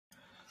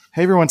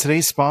Hey everyone,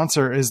 today's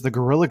sponsor is the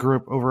Gorilla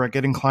Group over at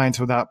Getting Clients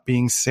Without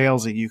Being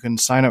Salesy. You can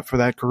sign up for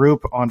that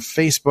group on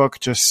Facebook.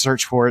 Just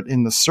search for it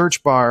in the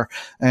search bar,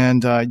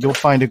 and you'll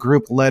find a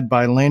group led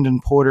by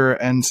Landon Porter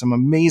and some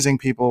amazing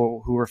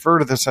people who refer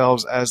to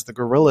themselves as the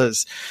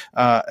Gorillas.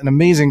 An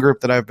amazing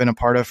group that I've been a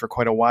part of for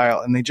quite a while,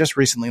 and they just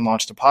recently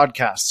launched a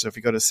podcast. So if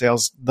you go to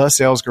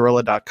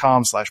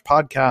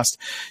thesalesgorilla.com/podcast,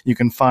 you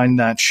can find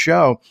that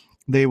show.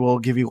 They will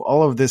give you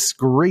all of this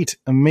great,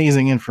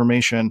 amazing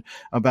information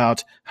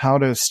about how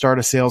to start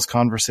a sales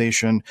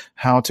conversation,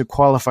 how to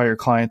qualify your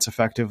clients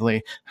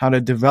effectively, how to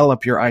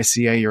develop your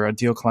ICA, your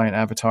ideal client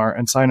avatar,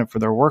 and sign up for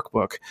their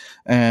workbook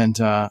and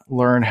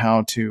learn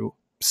how to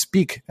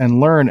speak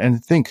and learn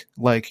and think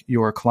like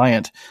your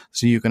client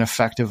so you can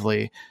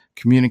effectively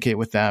communicate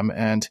with them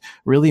and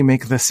really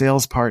make the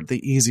sales part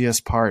the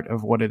easiest part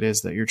of what it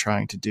is that you're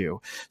trying to do.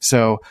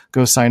 So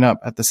go sign up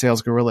at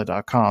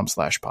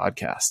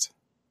thesalesgorilla.com/podcast.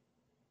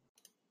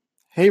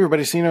 Hey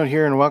everybody, C-Note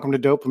here, and welcome to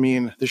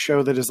Dopamine, the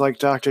show that is like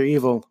Dr.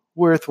 Evil,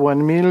 worth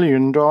 $1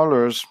 million.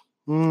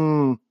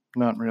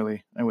 Not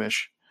really, I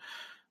wish.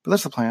 But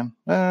that's the plan.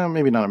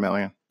 Maybe not $1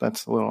 million.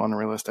 That's a little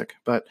unrealistic.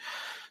 But,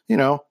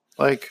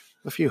 like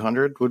a few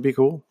hundred would be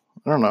cool.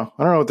 I don't know.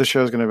 I don't know what this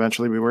show is going to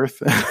eventually be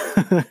worth.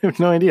 I have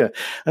no idea.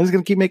 I'm just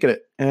going to keep making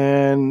it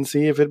and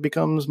see if it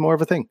becomes more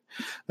of a thing.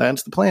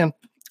 That's the plan.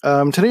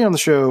 Today on the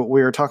show,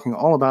 we are talking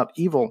all about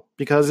evil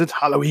because it's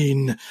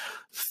Halloween.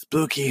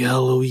 Spooky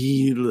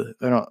Halloween.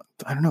 I don't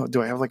know.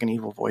 Do I have like an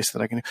evil voice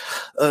that I can do?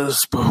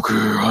 Spooky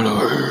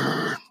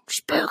Halloween.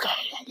 Spooky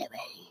Halloween.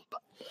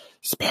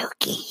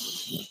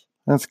 Spooky.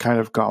 That's kind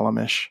of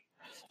Gollum-ish.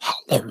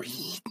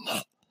 Halloween.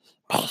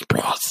 My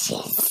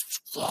precious.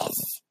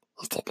 Yes.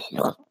 It's a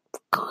little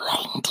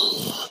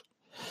grindy.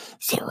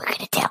 So we're going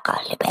to talk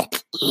all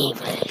about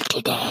evil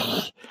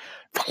today.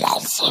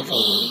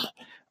 Philosophy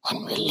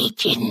and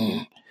religion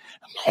and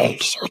all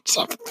sorts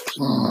of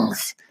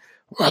things.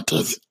 What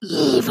is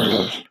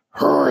evil?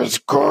 Who is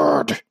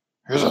good?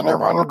 Is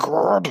anyone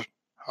good?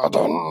 I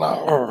don't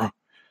know.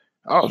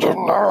 I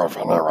don't know if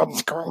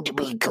anyone's going to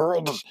be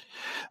good.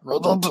 We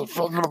need to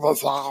figure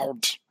this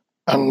out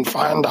and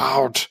find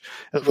out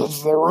if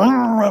it's the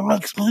ring that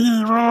makes me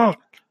evil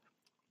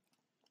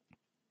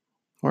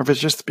or if it's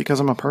just because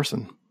I'm a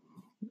person.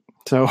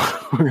 So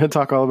we're going to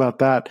talk all about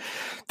that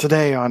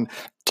today on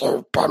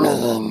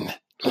Dopamine.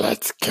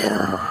 Let's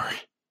go.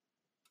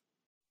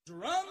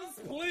 Drums,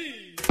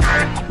 please.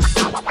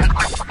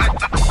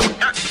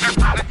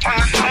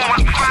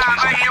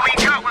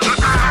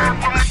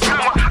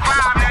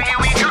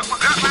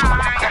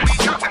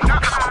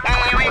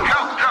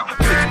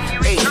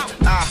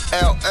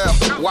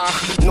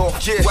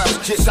 North,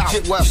 west,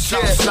 south, west,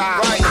 side,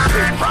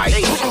 right,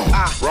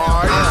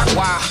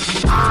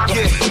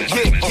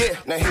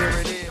 now here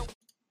it is.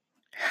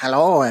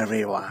 Hello,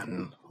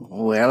 everyone.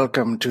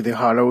 Welcome to the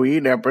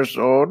Halloween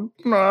episode.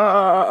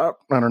 I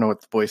don't know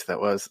what voice that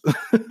was,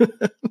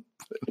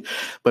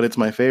 but it's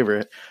my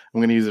favorite. I'm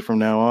going to use it from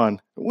now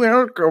on.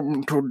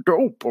 Welcome to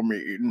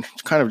Dopamine.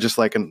 It's kind of just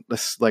like an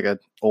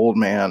old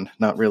man,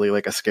 not really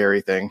like a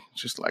scary thing.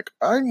 It's just like,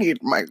 I need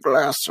my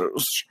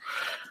glasses.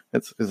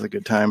 It's a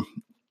good time.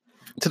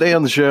 Today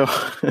on the show,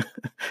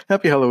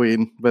 happy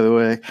Halloween, by the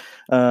way.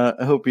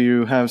 I hope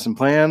you have some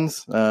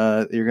plans.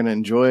 You're going to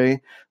enjoy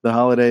the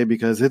holiday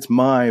because it's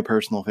my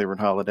personal favorite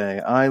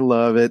holiday. I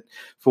love it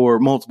for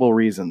multiple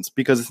reasons.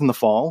 Because it's in the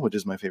fall, which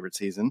is my favorite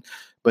season.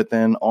 But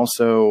then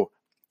also,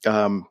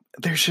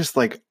 there's just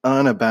like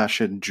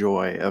unabashed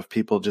joy of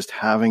people just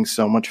having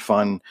so much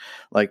fun,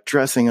 like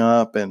dressing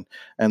up. And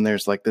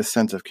there's like this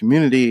sense of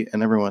community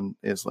and everyone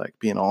is like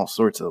being all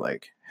sorts of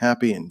like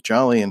happy and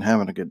jolly and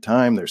having a good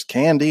time. There's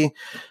candy,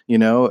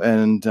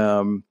 and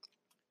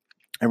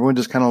everyone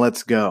just kind of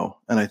lets go.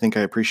 And I think I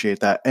appreciate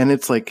that. And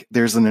it's like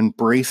there's an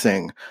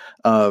embracing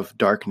of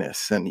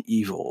darkness and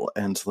evil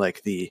and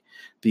like the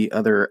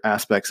other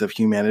aspects of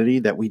humanity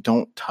that we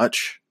don't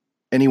touch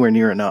anywhere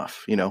near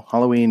enough.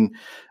 Halloween,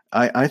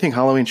 I think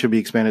Halloween should be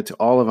expanded to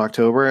all of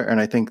October. And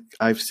I think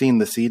I've seen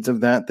the seeds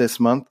of that this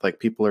month. Like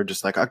people are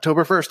just like,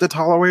 October 1st, it's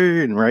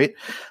Halloween, right?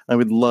 I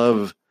would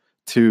love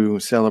to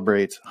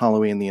celebrate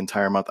Halloween the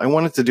entire month. I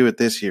wanted to do it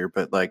this year,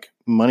 but like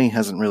money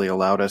hasn't really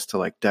allowed us to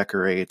like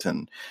decorate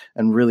and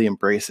really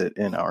embrace it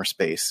in our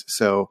space.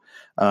 So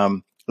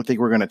I think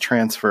we're going to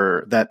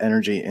transfer that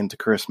energy into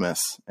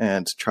Christmas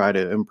and try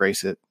to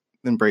embrace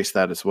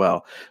that as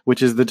well,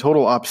 which is the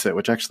total opposite,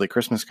 which actually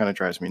Christmas kind of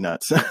drives me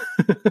nuts,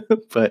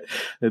 but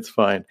it's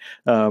fine.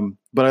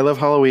 But I love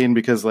Halloween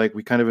because like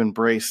we kind of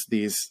embrace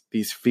these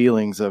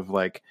feelings of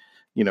like,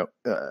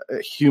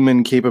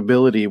 human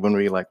capability when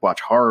we like watch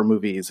horror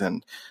movies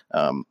and,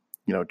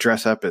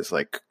 dress up as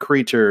like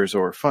creatures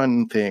or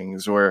fun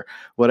things or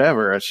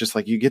whatever. It's just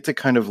like you get to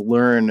kind of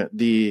learn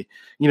the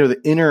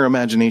inner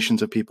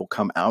imaginations of people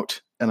come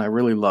out. And I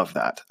really love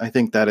that. I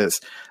think that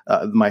is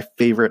my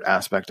favorite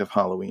aspect of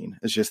Halloween.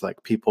 It's just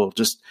like people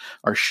just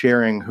are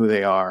sharing who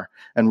they are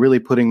and really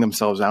putting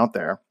themselves out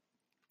there.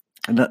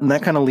 And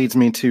that kind of leads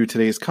me to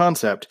today's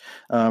concept.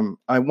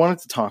 I wanted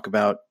to talk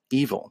about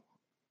evil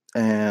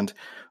and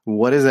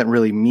what does that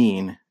really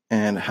mean?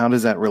 And how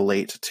does that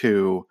relate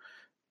to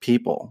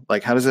people?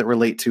 Like, how does it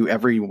relate to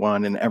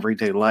everyone in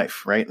everyday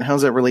life, right? And how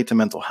does that relate to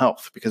mental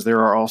health? Because there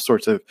are all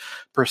sorts of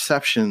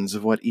perceptions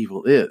of what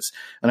evil is.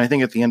 And I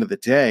think at the end of the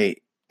day,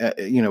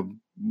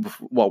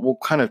 well, we'll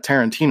kind of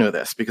Tarantino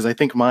this, because I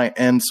think my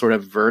end sort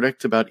of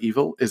verdict about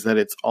evil is that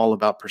it's all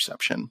about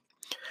perception.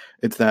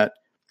 It's that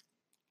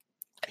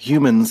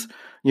humans,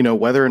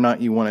 whether or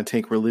not you want to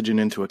take religion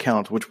into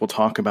account, which we'll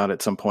talk about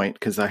at some point,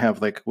 because I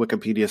have like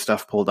Wikipedia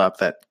stuff pulled up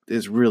that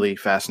is really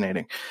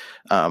fascinating,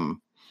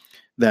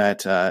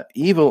 that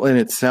evil in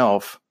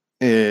itself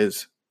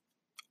is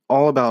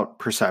all about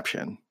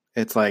perception.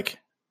 It's like,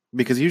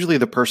 because usually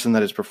the person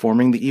that is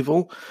performing the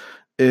evil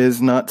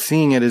is not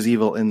seeing it as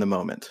evil in the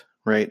moment,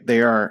 right?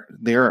 They are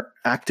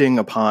acting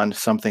upon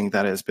something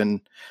that has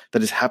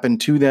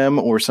happened to them,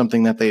 or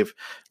something that they've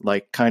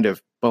like kind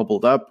of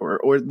bubbled up,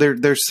 or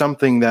there's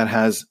something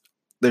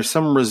there's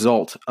some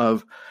result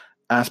of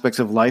aspects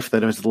of life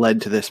that has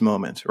led to this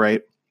moment,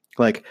 right?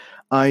 Like,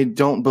 I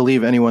don't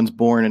believe anyone's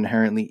born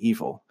inherently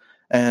evil.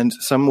 And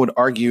some would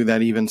argue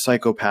that even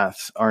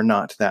psychopaths are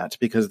not that,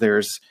 because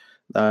there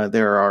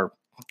are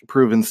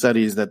proven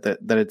studies that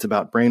it's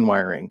about brain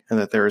wiring, and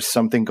that there is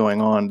something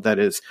going on that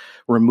is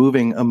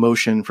removing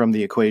emotion from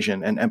the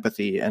equation, and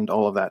empathy and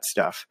all of that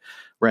stuff,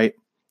 right?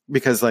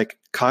 Because like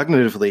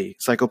cognitively,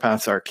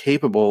 psychopaths are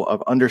capable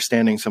of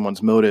understanding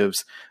someone's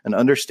motives and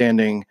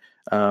understanding,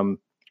 the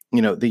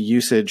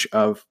usage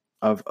of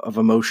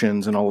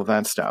emotions and all of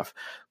that stuff.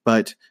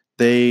 But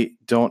they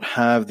don't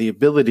have the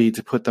ability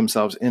to put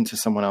themselves into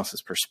someone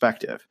else's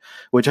perspective,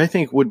 which I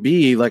think would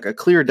be like a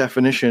clear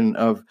definition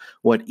of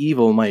what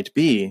evil might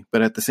be.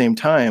 But at the same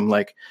time,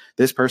 like,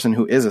 this person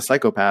who is a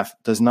psychopath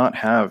does not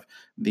have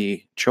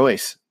the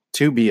choice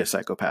to be a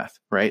psychopath,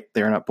 right?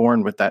 They're not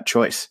born with that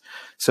choice.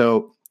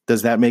 So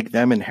does that make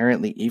them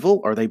inherently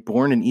evil? Are they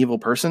born an evil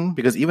person?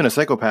 Because even a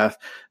psychopath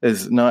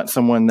is not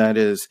someone that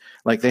is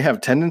like, they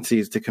have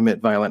tendencies to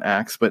commit violent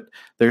acts, but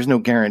there's no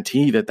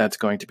guarantee that that's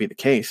going to be the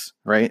case,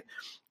 right?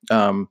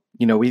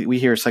 We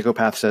hear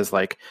psychopaths as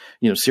like,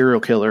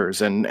 serial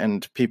killers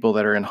and people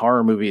that are in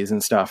horror movies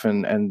and stuff.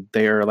 And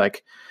they are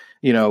like,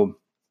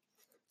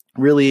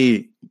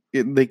 really,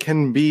 they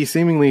can be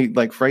seemingly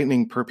like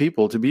frightening per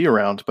people to be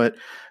around, but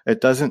it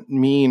doesn't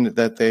mean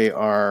that they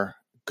are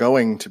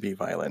going to be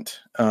violent.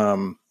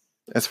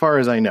 As far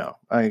as I know,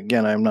 I'm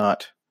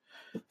not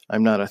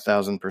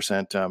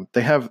 1,000%.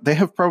 They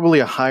have probably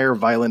a higher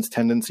violence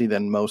tendency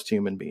than most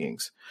human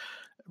beings,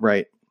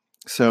 right?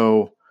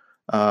 So,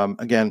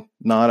 again,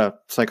 not a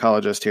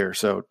psychologist here,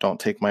 so don't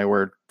take my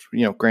word,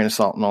 grain of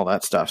salt and all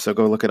that stuff. So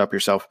go look it up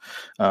yourself,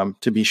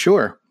 to be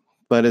sure.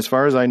 But as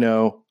far as I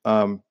know,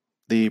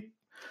 the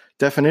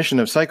definition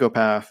of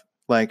psychopath,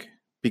 like,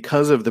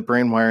 because of the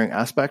brain wiring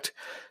aspect,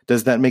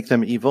 does that make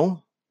them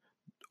evil?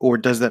 Or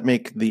does that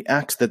make the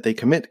acts that they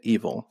commit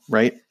evil,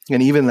 right?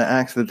 And even the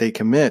acts that they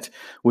commit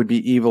would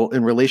be evil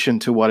in relation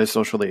to what is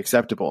socially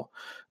acceptable.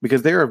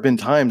 Because there have been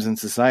times in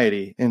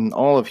society, in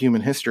all of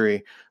human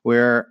history,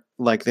 where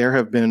like there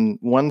have been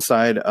one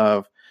side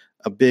of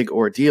a big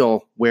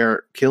ordeal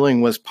where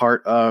killing was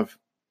part of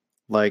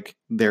like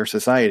their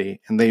society,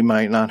 and they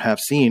might not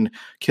have seen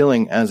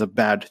killing as a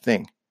bad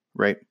thing,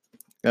 right?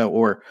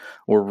 Or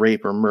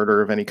rape or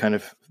murder of any kind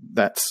of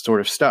that sort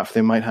of stuff.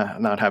 They might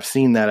not have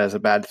seen that as a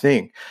bad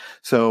thing.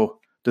 So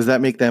does that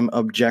make them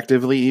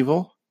objectively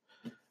evil?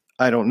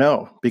 I don't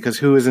know, because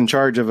who is in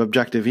charge of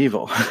objective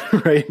evil,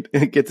 right?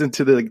 And it gets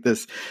into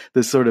this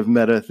sort of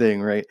meta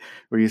thing, right?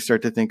 Where you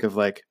start to think of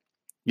like,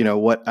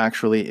 what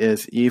actually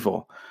is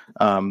evil.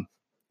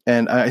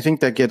 And I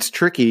think that gets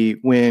tricky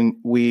when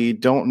we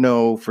don't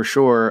know for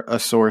sure a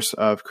source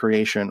of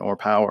creation or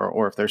power,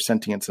 or if there's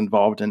sentience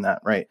involved in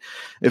that, right?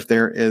 If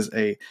there is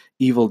a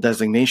evil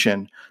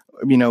designation,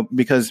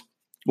 because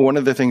one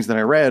of the things that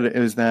I read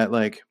is that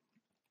like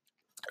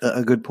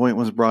a good point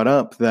was brought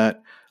up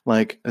that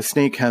like a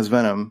snake has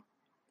venom,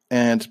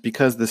 and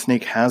because the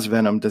snake has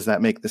venom, does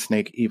that make the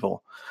snake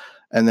evil?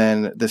 And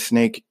then the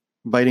snake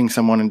biting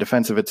someone in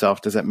defense of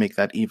itself, does that make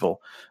that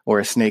evil? Or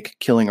a snake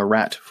killing a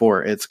rat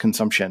for its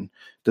consumption,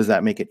 does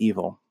that make it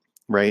evil?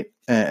 Right?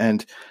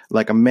 And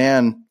like a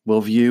man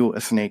will view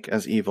a snake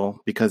as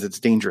evil because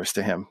it's dangerous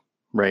to him,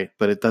 right?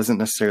 But it doesn't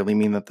necessarily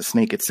mean that the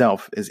snake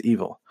itself is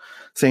evil.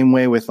 Same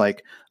way with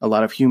like a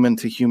lot of human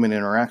to human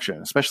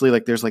interaction, especially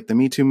like there's like the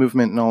Me Too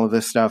movement and all of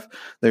this stuff.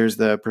 There's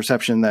the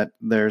perception that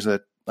there's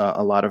a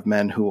lot of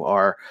men who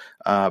are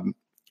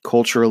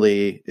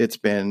culturally, it's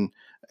been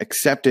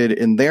accepted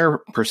in their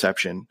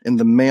perception, in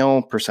the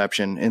male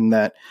perception, in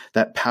that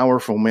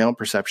powerful male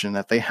perception,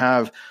 that they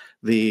have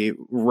the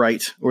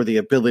right or the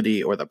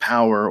ability or the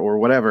power or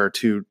whatever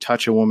to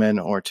touch a woman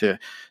or to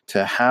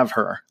have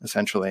her,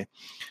 essentially.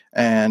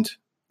 And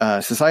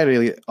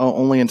society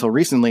only until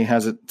recently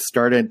has it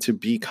started to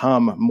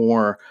become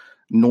more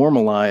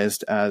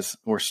normalized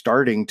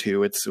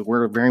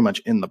we're very much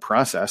in the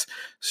process,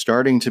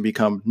 starting to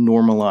become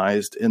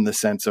normalized in the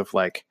sense of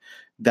like,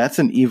 that's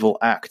an evil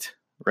act,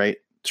 right?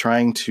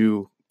 Trying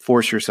to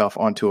force yourself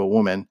onto a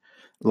woman,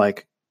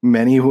 like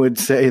many would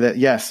say that,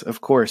 yes,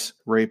 of course,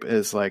 rape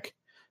is like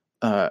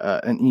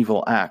an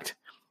evil act.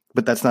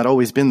 But that's not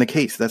always been the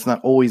case. That's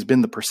not always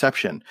been the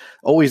perception.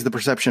 Always the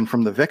perception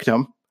from the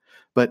victim,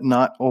 but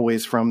not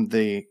always from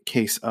the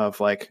case of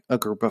like a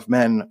group of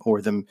men or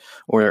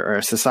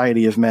a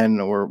society of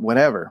men or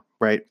whatever,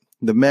 right?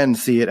 The men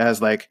see it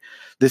as like,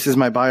 this is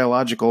my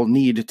biological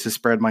need to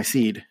spread my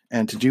seed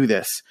and to do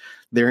this.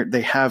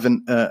 They have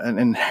an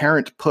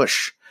inherent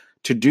push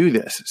to do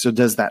this. So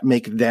does that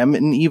make them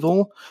an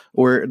evil,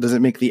 or does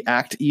it make the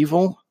act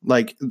evil?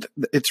 Like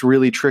it's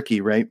really tricky,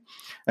 right?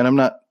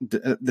 And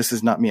this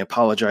is not me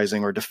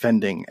apologizing or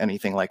defending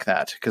anything like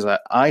that, because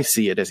I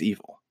see it as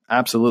evil.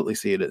 Absolutely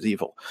see it as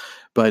evil.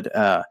 But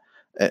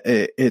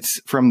it's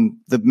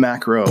from the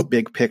macro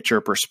big picture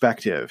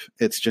perspective.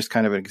 It's just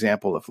kind of an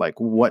example of like,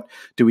 what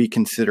do we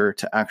consider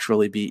to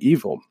actually be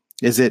evil?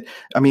 Is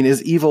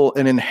evil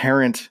an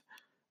inherent,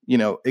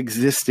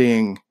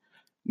 existing,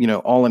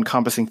 all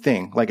encompassing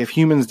thing? Like if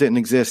humans didn't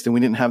exist and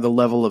we didn't have the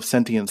level of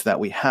sentience that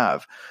we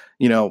have,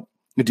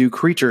 do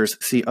creatures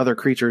see other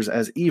creatures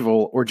as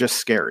evil or just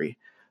scary,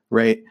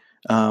 right?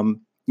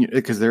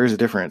 Because there is a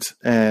difference.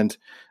 And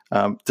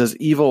does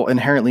evil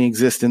inherently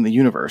exist in the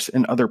universe,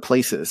 in other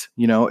places?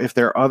 If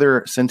there are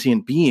other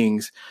sentient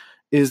beings,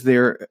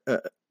 do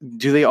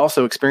they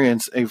also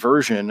experience a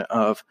version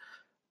of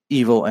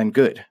evil and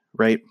good,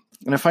 right?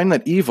 And I find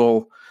that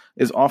evil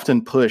is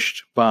often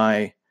pushed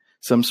by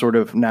some sort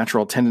of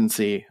natural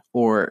tendency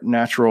or a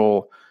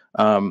natural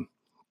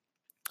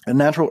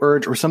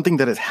urge or something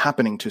that is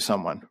happening to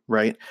someone,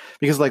 right?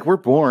 Because like we're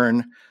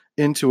born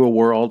into a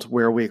world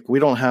where we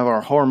don't have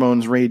our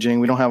hormones raging,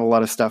 we don't have a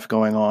lot of stuff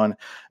going on,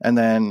 and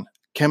then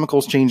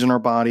chemicals change in our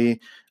body.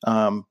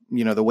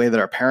 The way that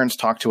our parents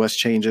talk to us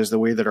changes, the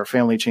way that our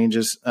family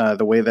changes,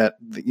 the way that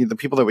the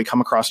people that we come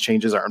across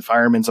changes, our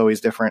environment's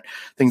always different,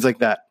 things like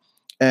that.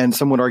 And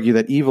some would argue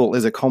that evil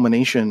is a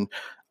culmination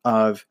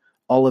of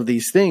all of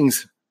these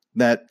things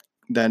that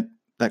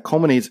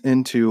culminates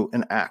into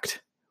an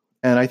act.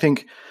 And I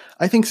think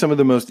some of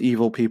the most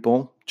evil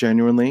people,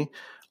 genuinely,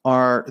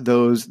 are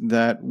those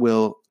that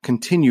will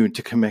continue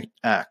to commit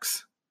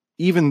acts,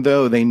 even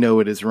though they know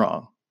it is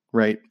wrong,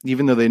 right?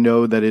 Even though they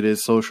know that it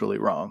is socially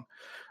wrong,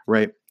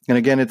 right? And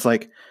again, it's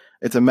like,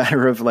 it's a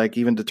matter of like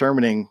even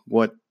determining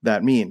what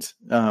that means.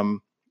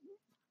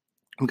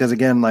 Because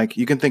again, like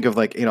you can think of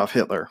like Adolf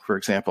Hitler, for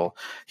example.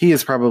 He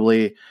is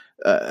probably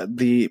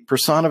the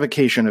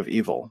personification of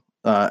evil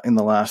in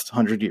the last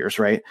 100 years,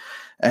 right?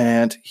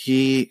 And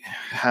he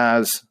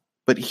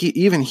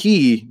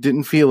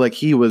didn't feel like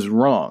he was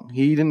wrong.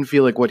 He didn't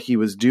feel like what he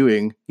was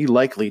doing. He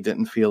likely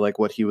didn't feel like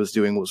what he was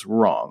doing was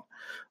wrong,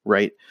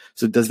 right?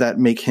 So does that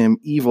make him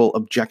evil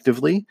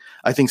objectively?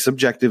 I think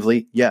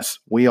subjectively, yes,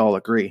 we all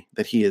agree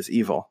that he is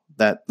evil,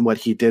 that what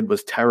he did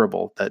was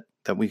terrible, that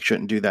we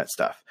shouldn't do that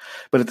stuff.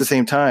 But at the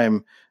same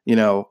time,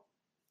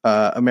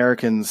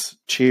 Americans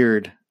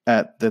cheered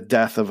at the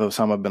death of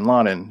Osama bin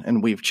Laden,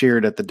 and we've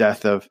cheered at the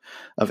death of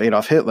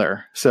Adolf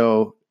Hitler.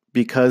 So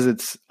because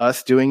it's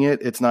us doing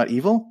it, it's not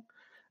evil.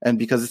 And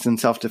because it's in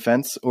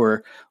self-defense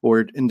or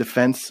in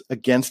defense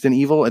against an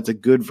evil, it's a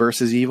good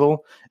versus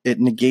evil. It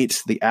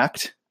negates the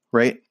act,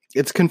 right?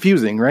 It's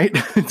confusing, right?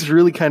 It's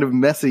really kind of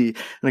messy,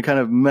 and it kind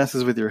of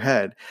messes with your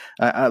head.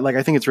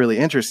 I think it's really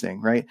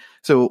interesting, right?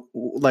 So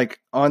like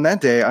on that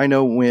day, I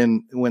know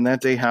when that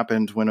day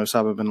happened, when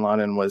Osama bin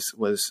Laden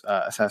was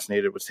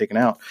assassinated, was taken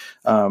out,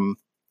 I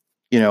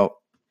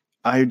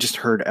just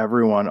heard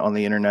everyone on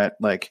the internet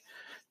like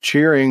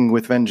cheering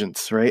with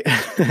vengeance, right?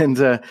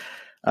 And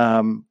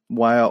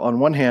while on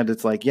one hand,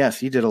 it's like, yes,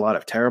 he did a lot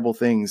of terrible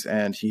things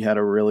and he had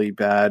a really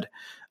bad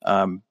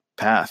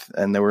path,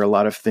 and there were a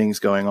lot of things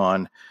going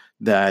on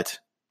that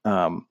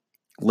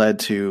led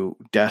to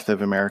death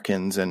of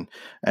Americans, and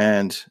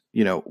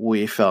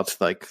we felt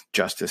like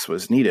justice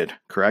was needed,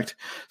 correct?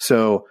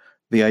 So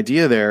the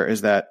idea there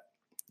is that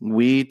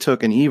we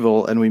took an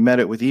evil and we met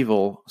it with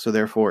evil, so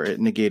therefore it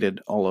negated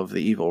all of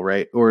the evil,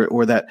 right?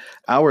 Or that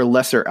our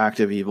lesser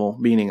act of evil,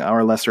 meaning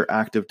our lesser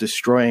act of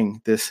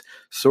destroying this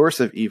source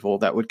of evil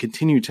that would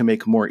continue to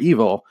make more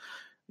evil,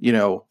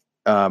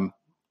 our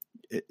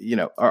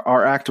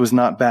act was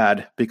not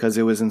bad because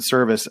it was in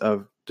service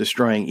of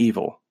destroying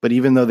evil. But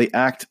even though the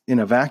act in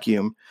a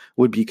vacuum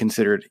would be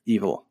considered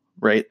evil,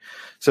 right?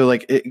 So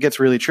like it gets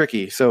really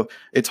tricky. So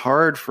it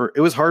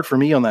was hard for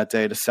me on that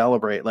day to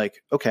celebrate,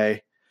 like,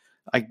 okay,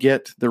 I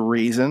get the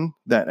reason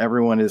that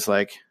everyone is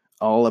like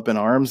all up in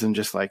arms and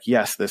just like,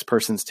 yes, this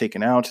person's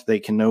taken out, they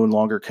can no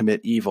longer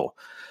commit evil.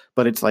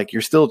 But it's like,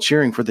 you're still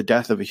cheering for the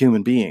death of a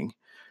human being.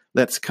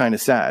 That's kind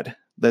of sad.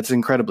 That's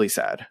incredibly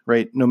sad,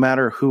 right? No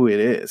matter who it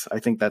is, I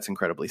think that's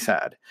incredibly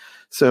sad.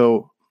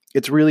 So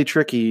it's really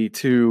tricky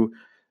to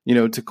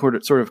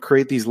sort of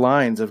create these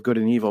lines of good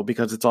and evil,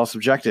 because it's all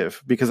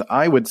subjective. Because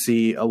I would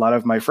see a lot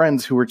of my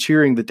friends who were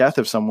cheering the death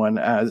of someone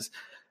as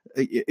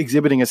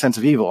exhibiting a sense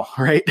of evil,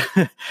 right?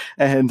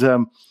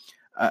 and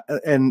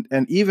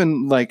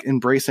even like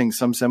embracing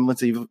some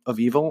semblance of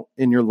evil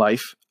in your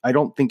life, I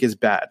don't think is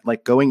bad.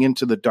 Like going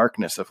into the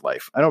darkness of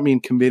life. I don't mean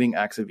committing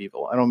acts of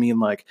evil. I don't mean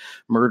like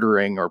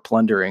murdering or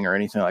plundering or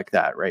anything like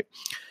that, right?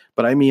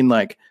 But I mean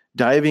like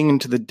diving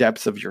into the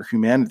depths of your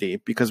humanity,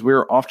 because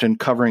we're often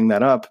covering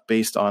that up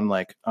based on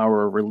like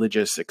our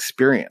religious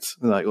experience.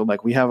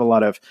 Like we have a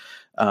lot of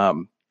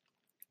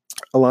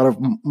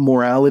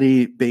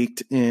morality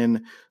baked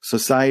in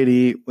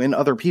society in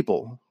other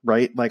people,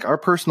 right? Like our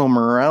personal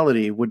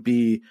morality would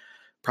be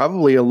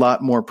probably a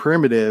lot more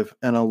primitive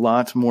and a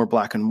lot more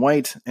black and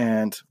white.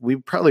 And we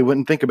probably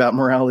wouldn't think about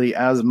morality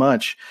as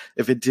much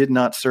if it did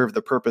not serve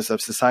the purpose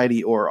of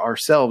society or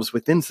ourselves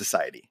within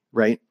society,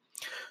 right?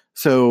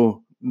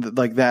 So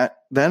like that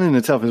in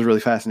itself is really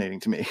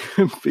fascinating to me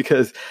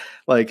because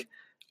like,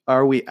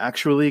 are we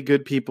actually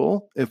good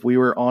people if we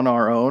were on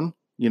our own,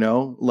 you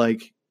know,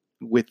 like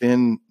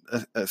within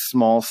a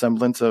small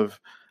semblance of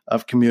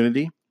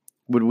community?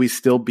 Would we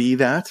still be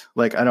that?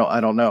 Like, I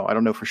don't know. I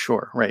don't know for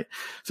sure. Right.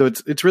 So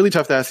it's really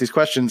tough to ask these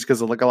questions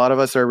because like a lot of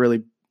us are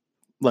really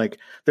like,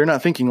 they're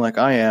not thinking like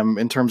I am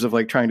in terms of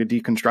like trying to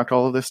deconstruct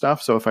all of this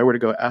stuff. So if I were to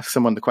go ask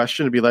someone the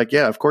question, it'd be like,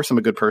 yeah, of course I'm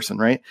a good person.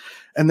 Right.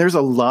 And there's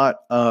a lot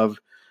of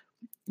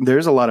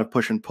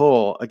push and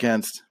pull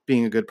against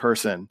being a good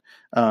person.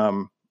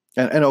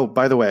 And oh,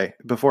 by the way,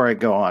 before I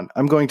go on,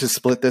 I'm going to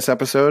split this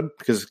episode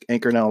because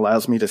Anchor now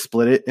allows me to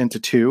split it into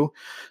two.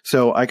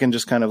 So I can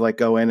just kind of like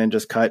go in and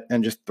just cut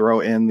and just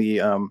throw in the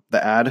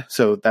ad.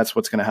 So that's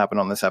what's going to happen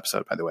on this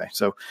episode, by the way.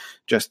 So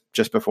just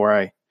before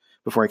I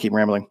keep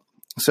rambling.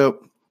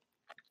 So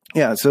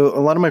yeah, so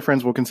a lot of my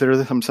friends will consider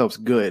themselves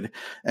good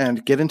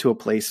and get into a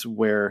place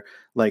where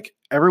like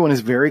everyone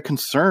is very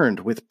concerned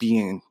with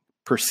being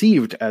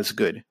perceived as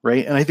good,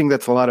 right? And I think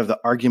that's a lot of the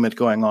argument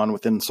going on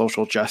within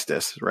social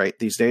justice, right,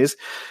 these days,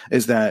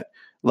 is that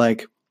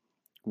like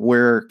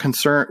we're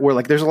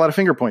like there's a lot of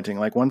finger pointing.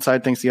 Like one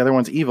side thinks the other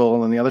one's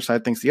evil, and the other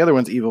side thinks the other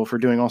one's evil for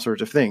doing all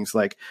sorts of things.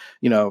 Like,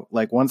 you know,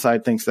 like one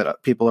side thinks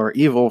that people are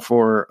evil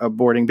for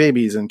aborting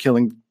babies and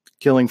killing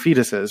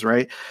fetuses,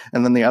 right?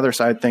 And then the other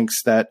side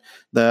thinks that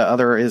the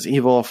other is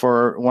evil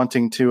for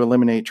wanting to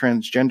eliminate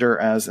transgender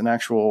as an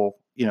actual,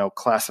 you know,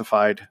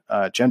 classified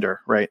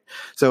gender, right?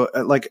 So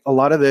like a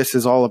lot of this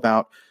is all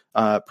about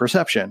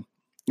perception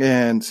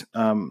and,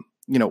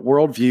 you know,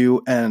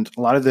 worldview. And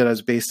a lot of that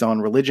is based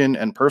on religion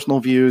and personal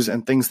views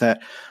and things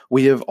that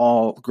we have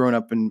all grown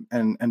up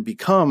and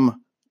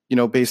become, you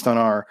know, based on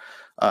our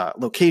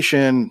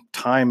location,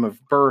 time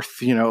of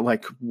birth, you know,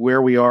 like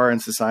where we are in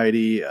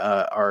society,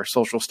 our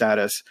social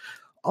status,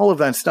 all of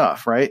that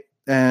stuff, right?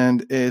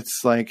 And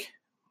it's like,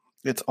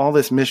 it's all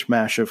this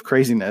mishmash of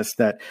craziness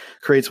that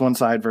creates one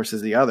side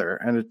versus the other.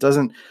 And it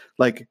doesn't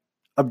like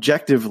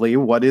objectively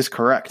what is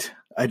correct.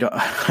 I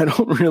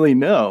don't really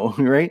know.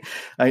 Right.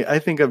 I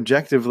think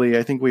objectively,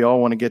 I think we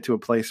all want to get to a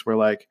place where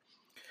like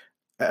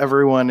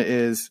everyone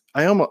is,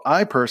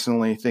 I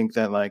personally think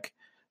that like,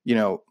 you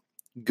know,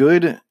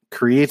 good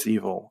creates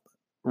evil,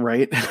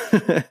 right?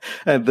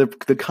 And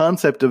the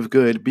concept of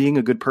good, being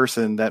a good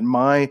person, that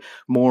my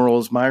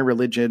morals, my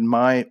religion,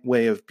 my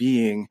way of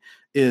being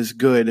is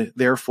good,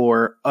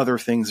 therefore other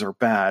things are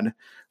bad.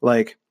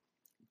 Like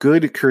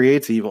good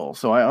creates evil.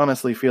 So I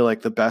honestly feel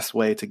like the best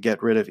way to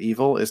get rid of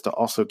evil is to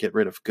also get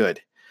rid of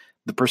good,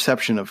 the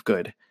perception of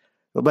good.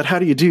 But how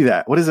do you do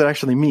that? What does it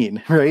actually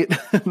mean, right?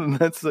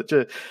 That's such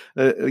a,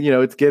 you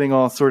know, it's getting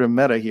all sort of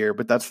meta here,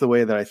 but that's the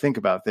way that I think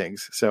about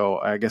things. So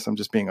I guess I'm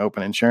just being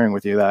open and sharing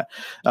with you that,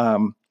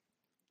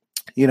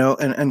 you know,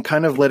 and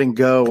kind of letting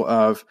go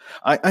of,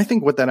 I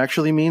think what that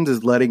actually means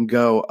is letting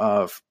go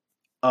of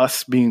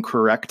us being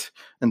correct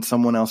and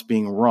someone else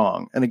being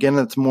wrong. And again,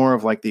 that's more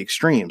of like the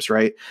extremes,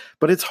 right?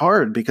 But it's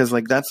hard because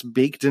like that's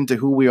baked into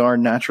who we are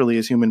naturally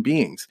as human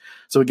beings.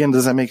 So again,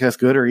 does that make us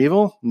good or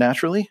evil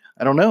naturally?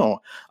 I don't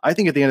know. I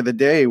think at the end of the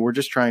day, we're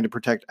just trying to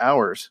protect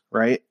ours,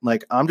 right?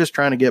 Like I'm just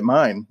trying to get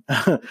mine.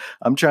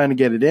 I'm trying to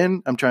get it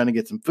in. I'm trying to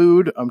get some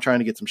food. I'm trying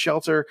to get some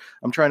shelter.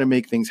 I'm trying to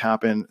make things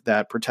happen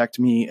that protect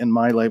me and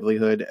my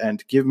livelihood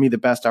and give me the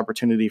best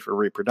opportunity for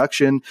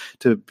reproduction,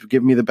 to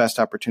give me the best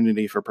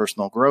opportunity for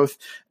personal growth,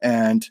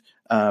 and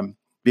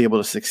be able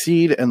to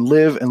succeed and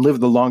live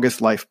the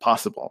longest life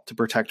possible, to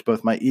protect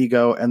both my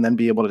ego and then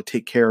be able to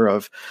take care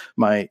of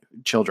my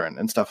children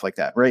and stuff like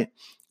that, right?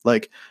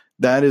 Like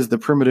that is the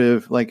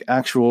primitive, like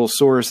actual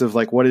source of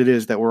like what it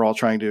is that we're all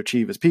trying to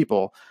achieve as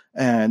people.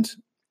 And,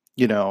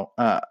 you know,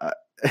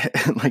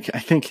 like I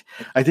think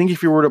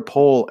if you were to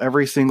poll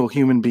every single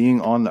human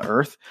being on the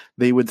earth,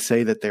 they would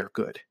say that they're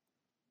good,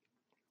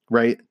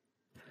 right?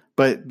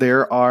 But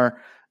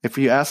if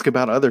you ask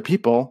about other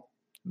people,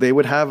 they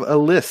would have a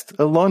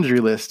laundry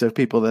list of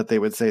people that they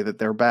would say that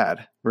they're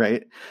bad,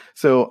 right?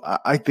 So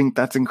I think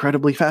that's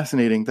incredibly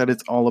fascinating, that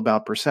it's all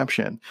about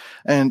perception.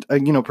 And,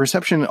 you know,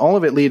 perception, all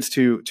of it leads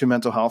to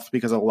mental health,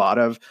 because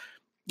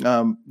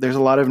there's a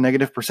lot of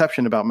negative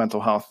perception about mental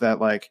health, that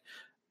like,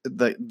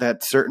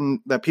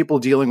 that people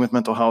dealing with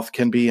mental health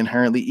can be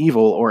inherently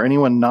evil, or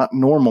anyone not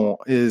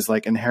normal is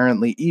like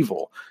inherently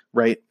evil,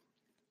 right?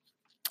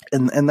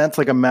 And that's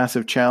like a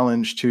massive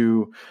challenge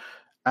to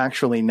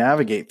actually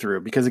navigate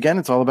through, because again,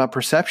 it's all about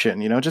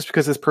perception. Just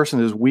because this person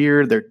is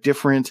weird, they're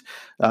different,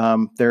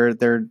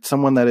 they're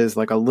someone that is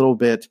like a little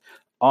bit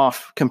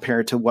off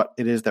compared to what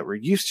it is that we're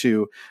used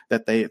to,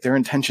 that their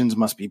intentions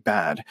must be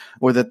bad,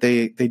 or that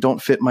they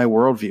don't fit my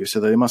worldview, so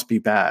they must be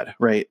bad,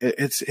 right?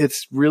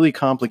 It's really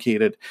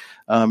complicated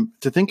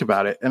to think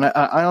about it. And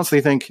I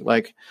honestly think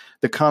like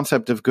the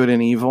concept of good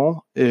and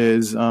evil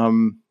is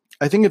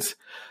I think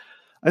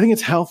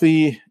it's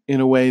healthy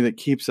in a way that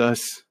keeps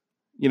us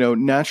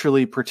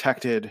naturally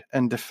protected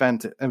and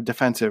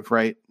defensive,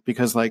 right?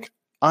 Because like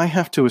I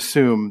have to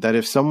assume that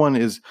if someone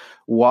is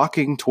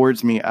walking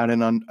towards me at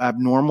an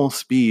abnormal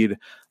speed,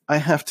 I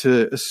have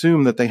to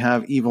assume that they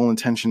have evil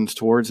intentions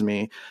towards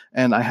me,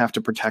 and I have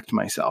to protect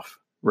myself,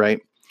 right?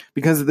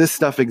 Because this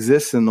stuff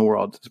exists in the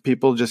world.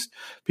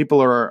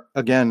 People are,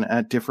 again,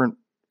 at different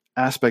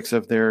aspects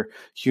of their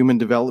human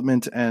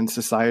development and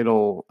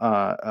societal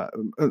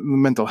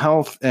mental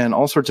health and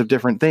all sorts of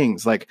different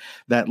things like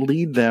that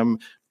lead them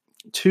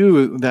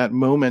to that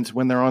moment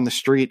when they're on the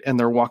street and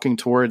they're walking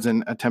towards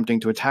and attempting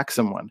to attack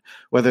someone,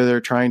 whether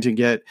they're trying to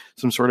get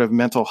some sort of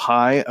mental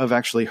high of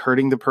actually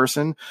hurting the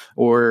person,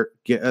 or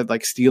get,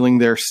 like stealing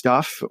their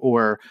stuff,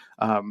 or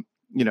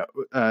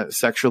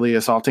sexually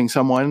assaulting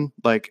someone,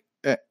 like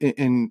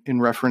in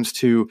reference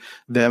to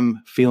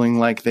them feeling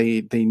like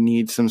they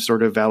need some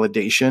sort of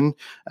validation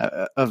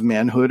of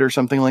manhood or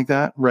something like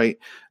that, right?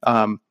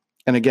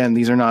 And again,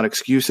 these are not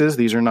excuses.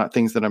 These are not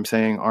things that I'm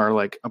saying are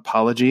like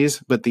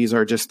apologies, but these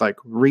are just like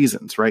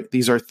reasons, right?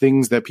 These are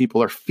things that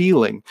people are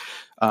feeling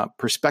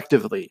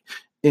prospectively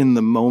in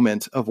the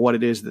moment of what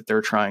it is that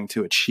they're trying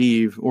to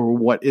achieve, or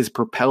what is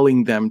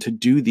propelling them to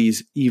do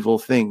these evil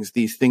things,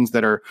 these things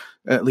that are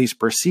at least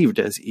perceived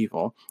as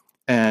evil.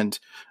 And,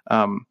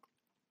 and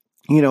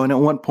at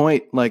one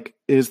point, like,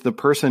 is the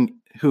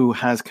person who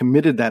has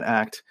committed that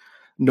act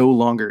no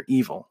longer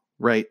evil?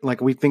 Right? Like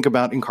we think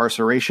about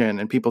incarceration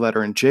and people that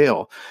are in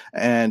jail,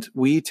 and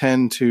we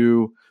tend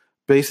to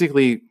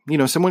basically,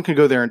 someone could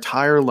go their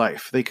entire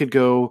life. They could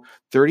go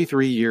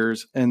 33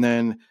 years and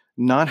then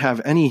not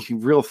have any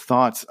real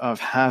thoughts of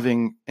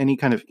having any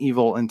kind of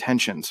evil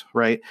intentions,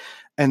 right?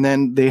 And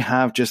then they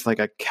have just like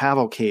a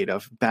cavalcade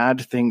of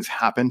bad things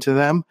happen to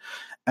them,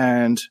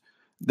 and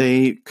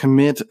they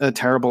commit a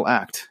terrible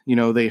act.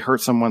 They hurt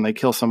someone, they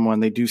kill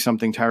someone, they do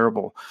something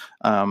terrible.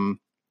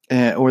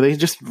 Or they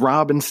just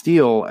rob and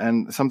steal,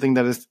 and something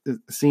that is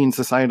seen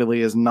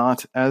societally as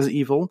not as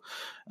evil.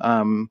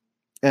 And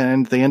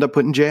they end up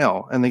put in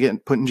jail, and they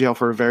get put in jail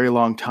for a very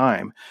long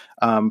time.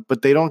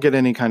 But they don't get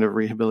any kind of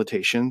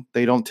rehabilitation.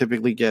 They don't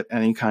typically get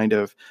any kind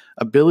of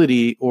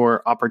ability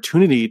or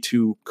opportunity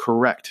to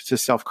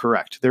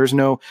self-correct. There's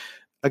no,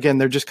 again,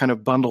 they're just kind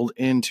of bundled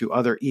into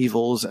other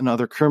evils and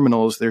other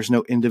criminals. There's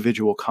no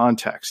individual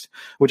context,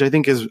 which I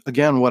think is,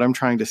 again, what I'm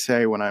trying to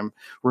say when I'm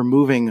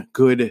removing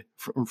good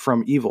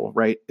from evil,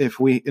 right?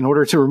 In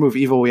order to remove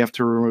evil, we have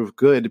to remove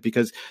good,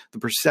 because the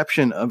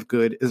perception of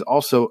good is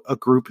also a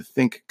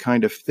groupthink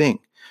kind of thing,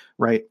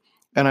 right?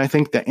 And I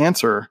think the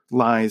answer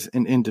lies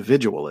in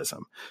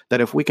individualism, that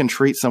if we can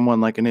treat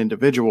someone like an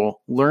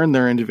individual, learn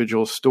their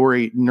individual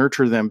story,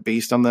 nurture them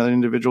based on that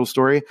individual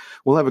story,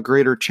 we'll have a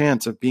greater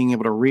chance of being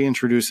able to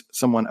reintroduce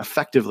someone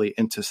effectively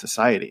into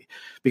society.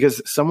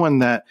 Because someone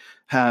that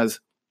has,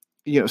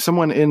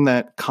 someone in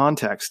that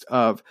context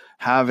of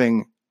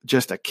having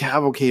just a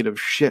cavalcade of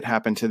shit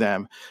happen to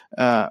them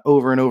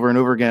over and over and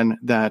over again,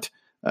 that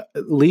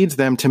leads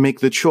them to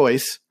make the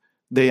choice.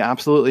 They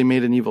absolutely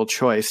made an evil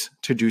choice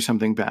to do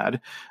something bad.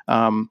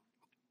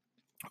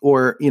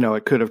 Or,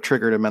 it could have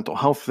triggered a mental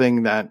health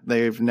thing that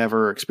they've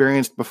never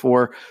experienced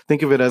before.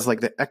 Think of it as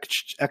like the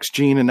X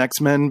gene and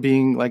X-Men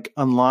being like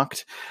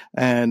unlocked,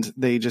 and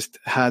they just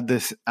had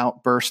this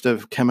outburst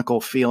of chemical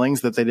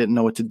feelings that they didn't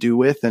know what to do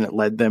with, and it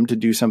led them to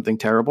do something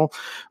terrible,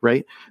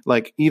 right?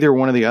 Like either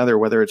one or the other,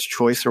 whether it's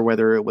choice or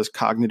whether it was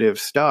cognitive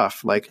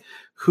stuff, like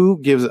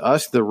who gives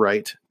us the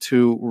right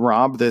to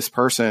rob this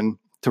person,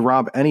 to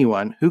rob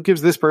anyone? Who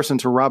gives this person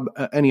to rob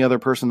any other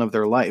person of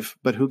their life?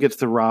 But who gets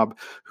to rob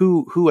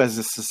who as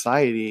a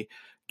society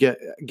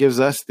gives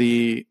us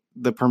the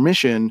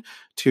permission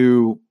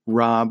to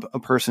rob a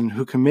person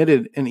who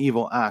committed an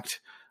evil act,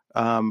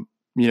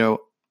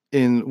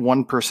 in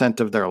 1%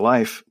 of their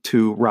life,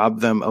 to rob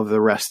them of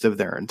the rest of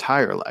their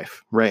entire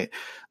life, right?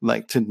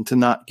 Like to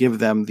not give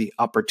them the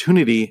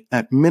opportunity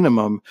at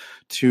minimum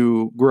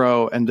to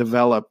grow and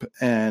develop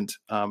and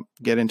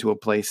get into a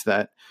place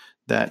that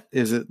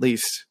is at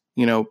least,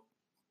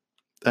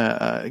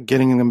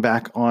 getting them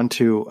back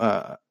onto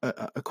a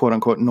quote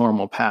unquote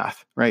normal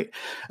path. Right.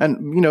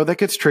 And, that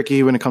gets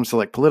tricky when it comes to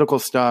like political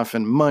stuff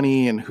and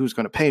money and who's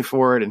going to pay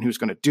for it and who's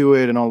going to do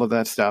it and all of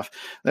that stuff.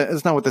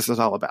 That's not what this is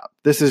all about.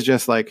 This is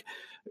just like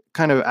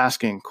kind of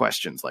asking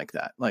questions like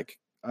that. Like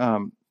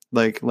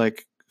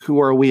who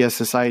are we as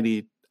a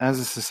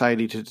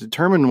society to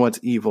determine what's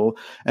evil,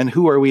 and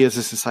who are we as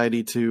a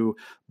society to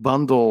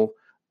bundle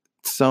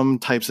some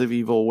types of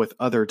evil with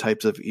other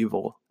types of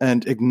evil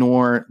and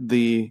ignore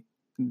the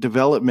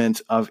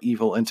development of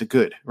evil into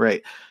good,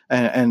 right?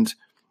 And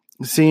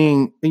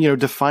seeing,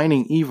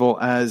 defining evil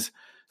as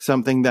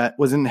something that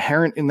was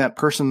inherent in that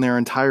person their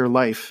entire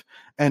life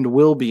and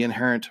will be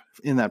inherent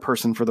in that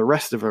person for the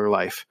rest of their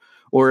life,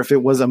 or if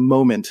it was a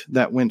moment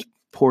that went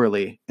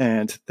poorly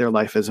and their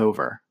life is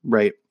over,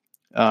 right?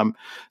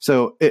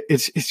 So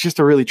it's just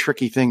a really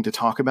tricky thing to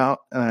talk about,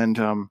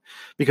 and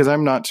because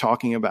I'm not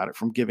talking about it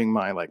from giving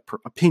my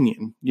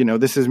opinion.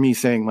 This is me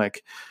saying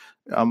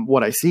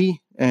what I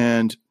see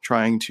and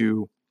trying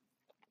to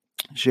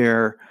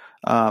share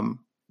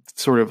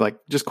sort of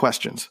just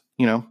questions,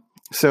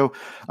 So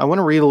I want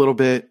to read a little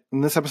bit,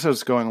 and this episode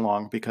is going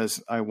long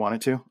because I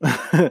wanted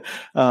to.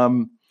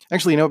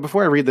 Actually,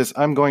 before I read this,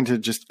 I'm going to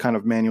just kind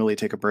of manually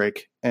take a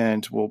break,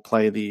 and we'll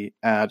play the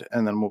ad,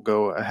 and then we'll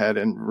go ahead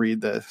and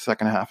read the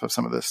second half of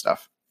some of this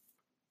stuff.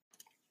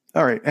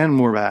 All right, and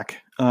we're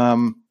back.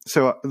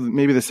 So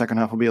maybe the second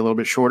half will be a little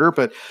bit shorter,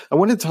 but I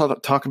wanted to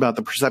talk about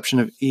the perception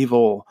of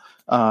evil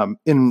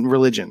in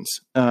religions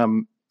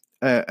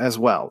as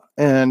well,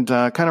 and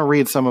kind of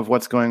read some of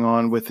what's going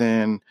on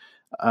within.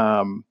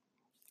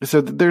 So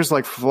there's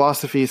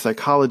philosophy,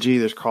 psychology.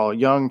 There's Carl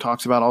Jung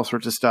talks about all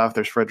sorts of stuff.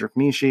 There's Friedrich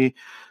Nietzsche.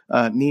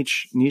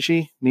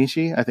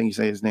 Nietzsche. I think you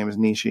say his name is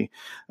Nietzsche.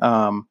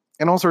 And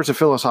all sorts of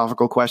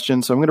philosophical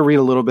questions. So I'm going to read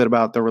a little bit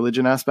about the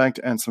religion aspect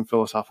and some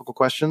philosophical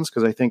questions,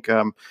 because I think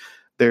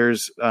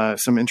there's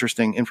some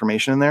interesting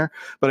information in there.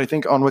 But I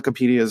think on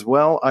Wikipedia as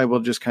well, I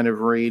will just kind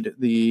of read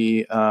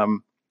the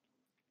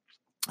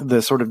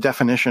sort of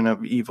definition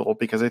of evil,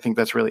 because I think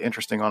that's really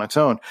interesting on its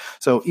own.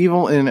 So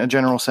evil in a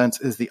general sense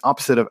is the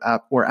opposite of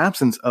or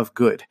absence of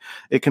good.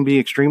 It can be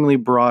extremely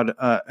broad,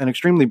 an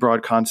extremely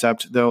broad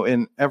concept, though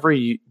in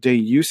everyday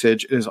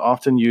usage it is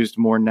often used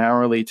more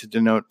narrowly to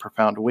denote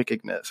profound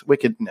wickedness.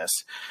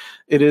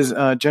 It is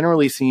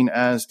generally seen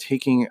as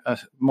taking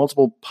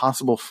multiple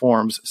possible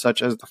forms,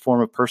 such as the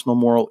form of personal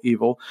moral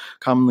evil,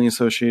 commonly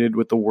associated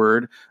with the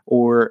word,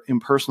 or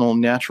impersonal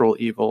natural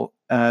evil,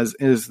 as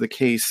in the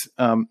case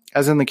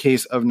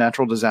of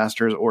natural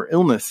disasters or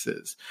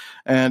illnesses.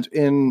 And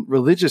in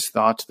religious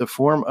thought, the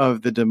form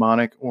of the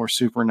demonic or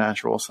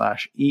supernatural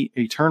 /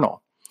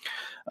 eternal.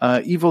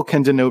 Evil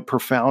can denote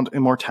profound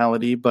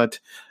immortality,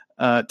 but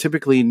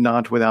typically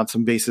not without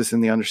some basis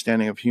in the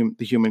understanding of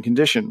the human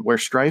condition, where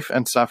strife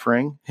and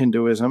suffering,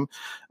 Hinduism,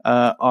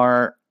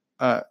 are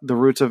the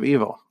roots of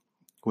evil,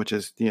 which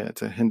is,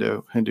 it's a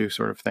Hindu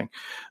sort of thing.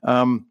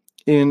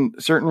 In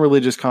certain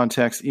religious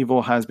contexts,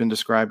 evil has been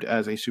described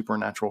as a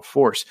supernatural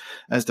force,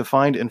 as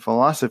defined in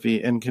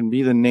philosophy, and can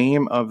be the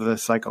name of the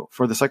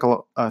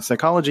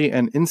psychology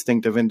and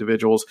instinct of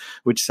individuals,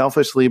 which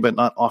selfishly but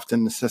not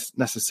often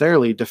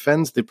necessarily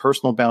defends the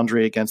personal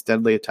boundary against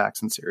deadly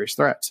attacks and serious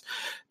threats.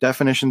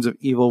 Definitions of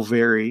evil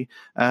vary,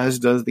 as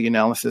does the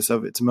analysis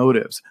of its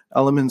motives.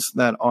 Elements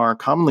that are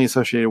commonly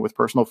associated with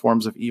personal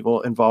forms of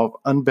evil involve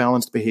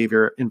unbalanced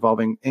behavior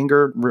involving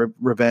anger,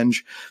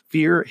 revenge,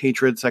 fear,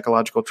 hatred,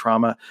 psychological trauma,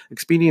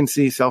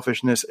 expediency,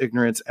 selfishness,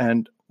 ignorance,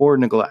 or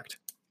neglect.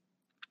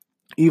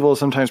 Evil is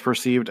sometimes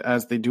perceived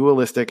as the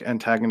dualistic,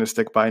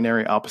 antagonistic,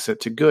 binary opposite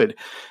to good,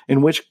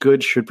 in which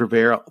good should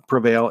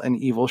prevail and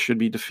evil should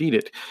be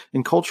defeated.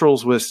 In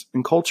cultures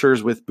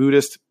with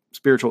Buddhist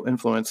spiritual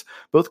influence,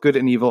 both good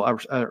and evil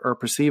are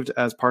perceived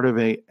as part of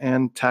an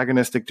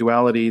antagonistic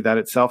duality that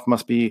itself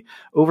must be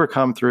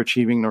overcome through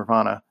achieving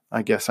nirvana.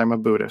 I guess I'm a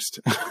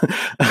Buddhist.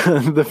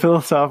 The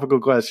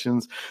philosophical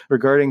questions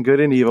regarding good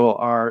and evil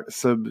are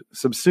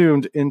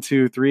subsumed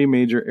into three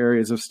major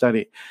areas of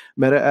study: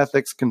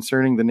 metaethics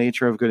concerning the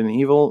nature of good and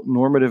evil,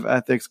 normative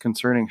ethics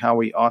concerning how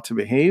we ought to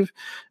behave,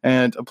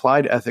 and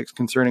applied ethics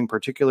concerning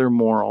particular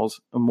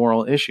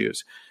moral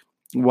issues.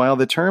 While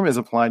the term is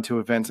applied to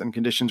events and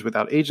conditions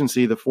without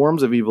agency, the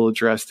forms of evil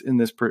addressed in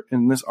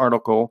this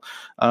article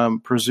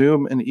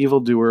presume an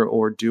evildoer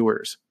or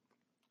doers.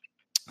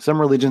 Some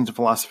religions and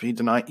philosophy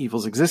deny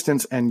evil's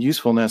existence and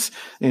usefulness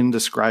in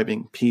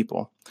describing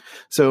people.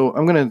 So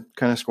I'm going to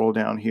kind of scroll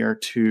down here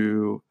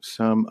to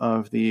some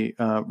of the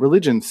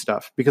religion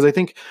stuff, because I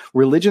think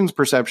religion's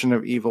perception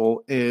of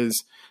evil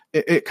is,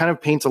 it kind of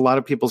paints a lot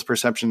of people's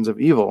perceptions of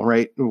evil,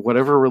 right?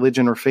 Whatever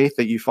religion or faith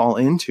that you fall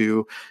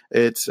into,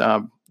 it's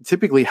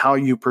typically how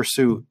you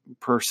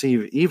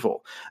perceive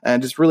evil.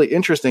 And it's really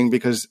interesting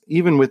because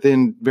even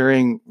within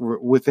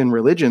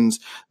religions,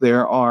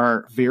 there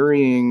are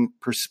varying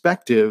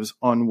perspectives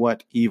on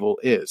what evil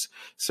is.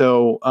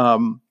 So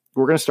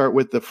we're going to start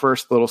with the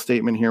first little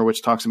statement here,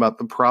 which talks about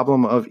the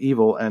problem of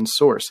evil and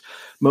source.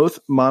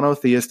 Most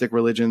monotheistic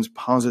religions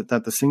posit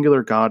that the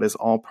singular God is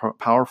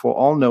all-powerful,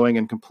 all-knowing,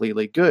 and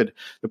completely good.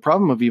 The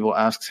problem of evil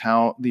asks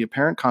how the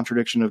apparent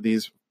contradiction of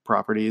these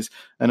properties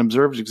and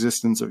observed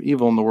existence of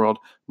evil in the world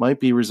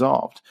might be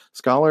resolved.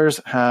 Scholars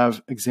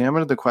have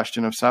examined the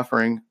question of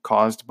suffering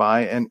caused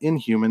by and in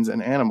humans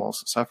and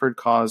animals, suffering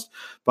caused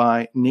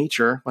by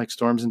nature, like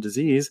storms and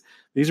disease.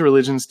 These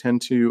religions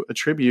tend to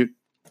attribute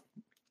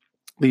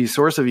the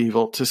source of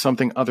evil to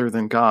something other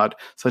than God,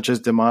 such as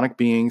demonic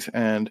beings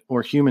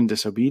or human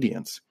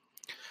disobedience.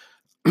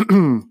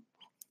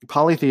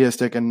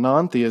 Polytheistic and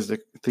non-theistic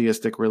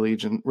theistic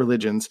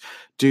religions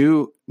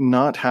do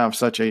not have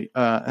such an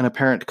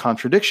apparent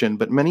contradiction,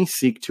 but many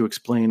seek to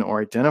explain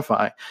or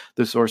identify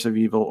the source of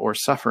evil or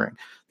suffering.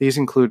 These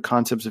include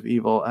concepts of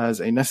evil as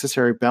a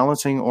necessary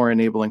balancing or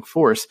enabling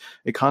force,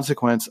 a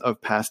consequence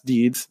of past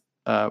deeds,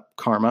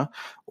 karma,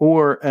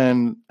 or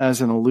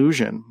as an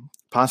illusion,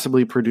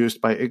 possibly produced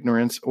by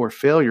ignorance or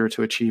failure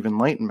to achieve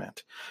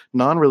enlightenment.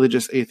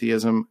 Non-religious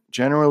atheism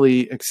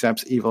generally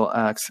accepts evil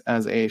acts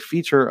as a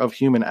feature of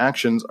human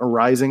actions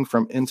arising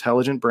from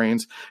intelligent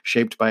brains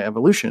shaped by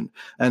evolution,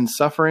 and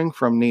suffering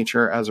from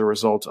nature as a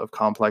result of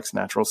complex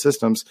natural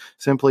systems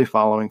simply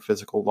following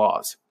physical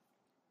laws.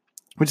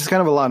 Which is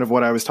kind of a lot of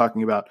what I was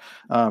talking about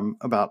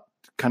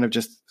kind of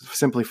just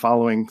simply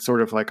following sort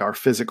of like our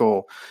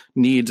physical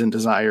needs and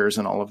desires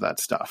and all of that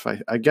stuff.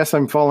 I guess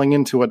I'm falling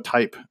into a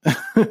type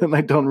and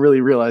I don't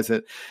really realize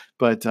it,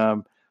 but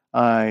I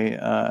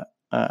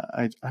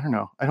don't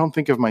know. I don't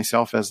think of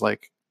myself as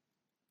like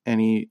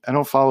I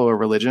don't follow a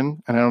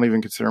religion, and I don't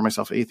even consider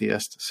myself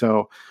atheist.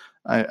 So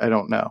I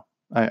don't know.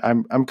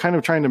 I'm kind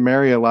of trying to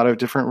marry a lot of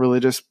different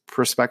religious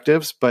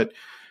perspectives, but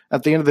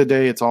at the end of the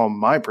day, it's all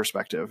my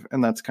perspective.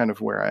 And that's kind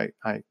of where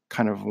I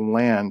kind of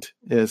land,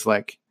 is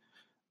like,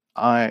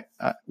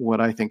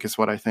 what I think is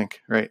what I think,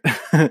 right?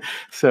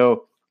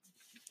 So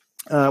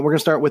we're going to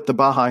start with the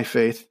Baha'i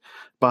faith.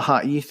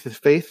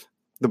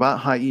 The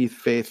Baha'i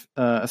faith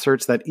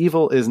asserts that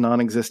evil is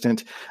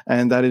non-existent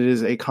and that it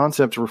is a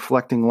concept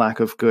reflecting lack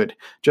of good.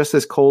 Just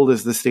as cold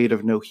is the state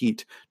of no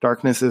heat,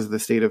 darkness is the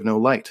state of no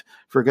light.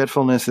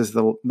 Forgetfulness is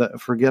the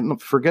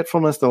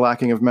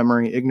lacking of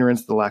memory,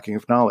 ignorance, the lacking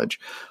of knowledge.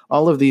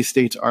 All of these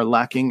states are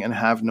lacking and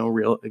have no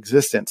real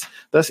existence.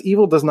 Thus,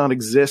 evil does not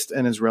exist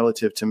and is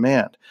relative to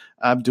man.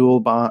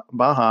 Abdul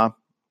Baha,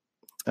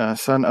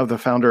 son of the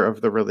founder of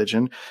the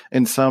religion,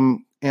 in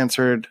some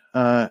answered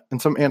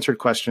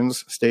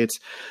questions, states,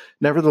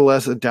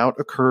 nevertheless, a doubt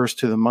occurs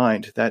to the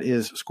mind. That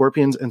is,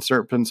 scorpions and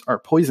serpents are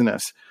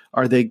poisonous.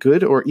 Are they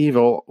good or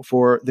evil,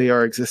 for they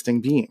are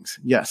existing beings?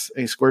 Yes,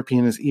 a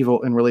scorpion is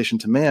evil in relation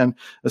to man.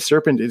 A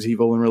serpent is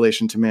evil in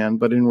relation to man,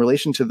 but in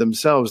relation to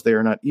themselves, they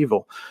are not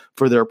evil,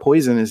 for their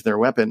poison is their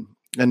weapon,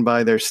 and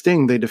by their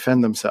sting they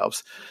defend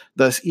themselves.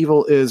 Thus,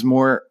 evil is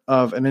more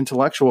of an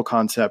intellectual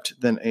concept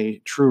than a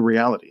true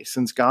reality.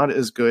 Since God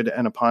is good,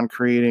 and upon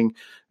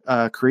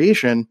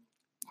creation,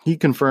 he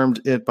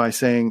confirmed it by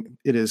saying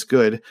it is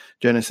good,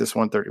 Genesis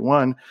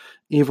 1:31,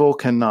 evil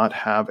cannot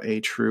have a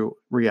true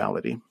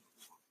reality.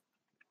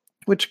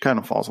 Which kind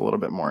of falls a little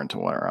bit more into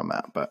where I'm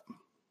at, but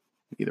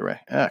either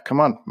way. Come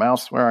on,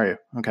 mouse, where are you?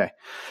 Okay.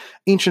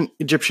 Ancient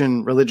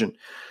Egyptian religion.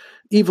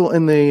 Evil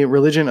in the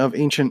religion of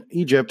ancient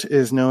Egypt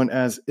is known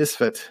as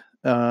Isfet,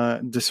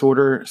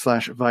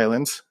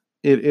 disorder/violence.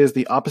 It is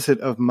the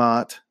opposite of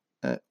Maat,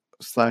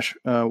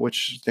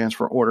 which stands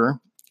for order,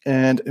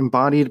 and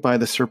embodied by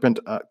the serpent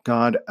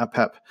god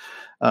Apep,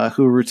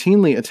 who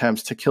routinely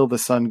attempts to kill the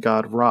sun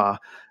god Ra,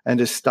 and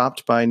is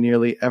stopped by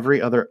nearly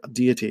every other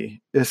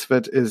deity.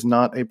 Isfet is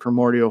not a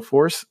primordial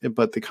force,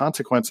 but the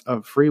consequence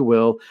of free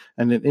will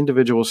and an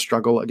individual's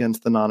struggle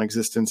against the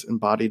non-existence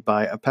embodied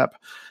by Apep,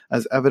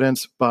 as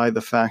evidenced by the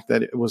fact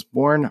that it was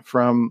born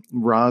from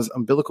Ra's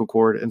umbilical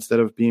cord instead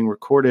of being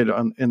recorded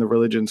in the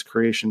religion's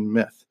creation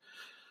myth.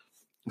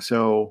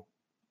 So,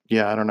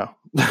 yeah, I don't know.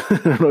 I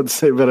don't know what to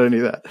say about any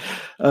of that.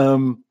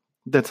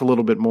 That's a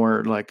little bit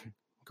more like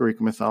Greek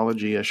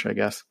mythology-ish, I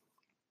guess.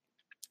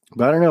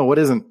 But I don't know, what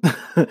isn't?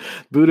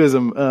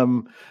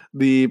 Buddhism.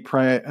 The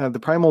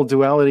primal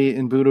duality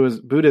in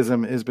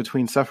Buddhism is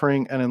between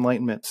suffering and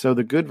enlightenment. So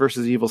the good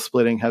versus evil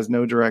splitting has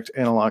no direct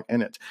analog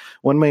in it.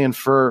 One may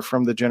infer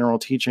from the general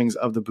teachings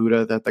of the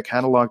Buddha that the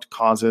cataloged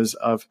causes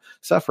of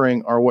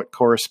suffering are what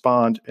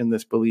correspond in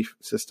this belief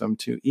system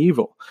to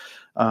evil.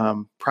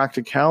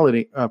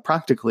 Practically,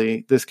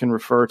 this can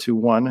refer to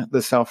 1,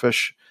 the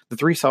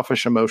 3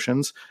 selfish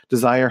emotions,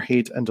 desire,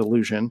 hate, and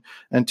delusion,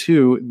 and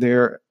 2,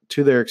 their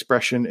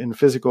expression in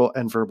physical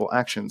and verbal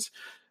actions.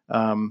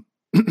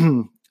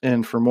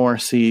 And for more,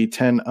 see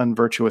 10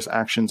 unvirtuous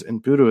actions in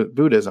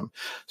Buddhism.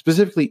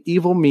 Specifically,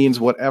 evil means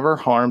whatever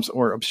harms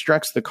or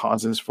obstructs the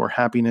causes for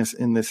happiness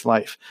in this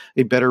life,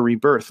 a better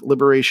rebirth,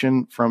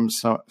 liberation from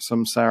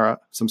samsara,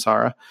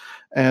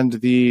 and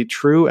the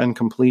true and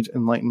complete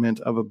enlightenment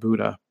of a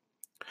Buddha.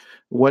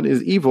 What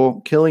is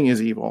evil? Killing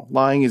is evil.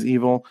 Lying is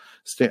evil.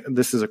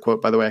 This is a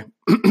quote, by the way.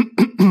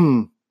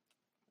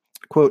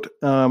 Quote,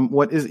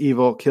 what is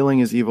evil? Killing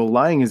is evil.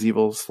 Lying is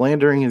evil.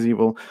 Slandering is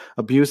evil.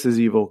 Abuse is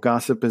evil.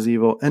 Gossip is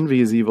evil.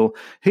 Envy is evil.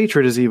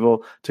 Hatred is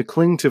evil. To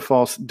cling to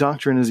false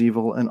doctrine is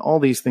evil. And all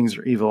these things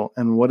are evil.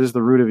 And what is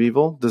the root of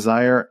evil?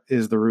 Desire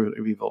is the root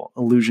of evil.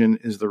 Illusion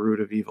is the root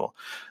of evil.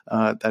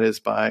 That is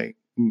by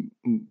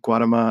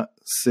Gautama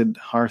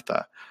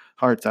Siddhartha,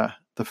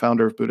 the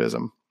founder of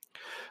Buddhism,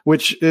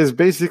 which is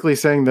basically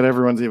saying that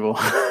everyone's evil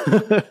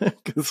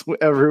because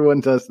everyone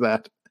does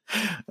that.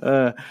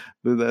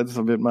 That's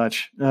a bit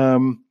much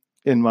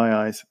in my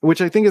eyes, which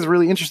I think is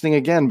really interesting.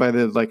 Again, by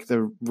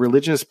the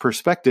religious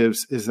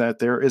perspectives, is that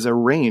there is a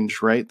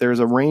range, right? There's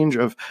a range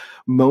of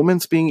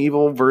moments being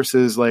evil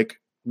versus like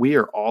we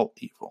are all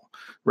evil.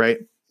 right?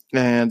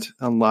 And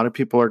a lot of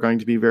people are going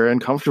to be very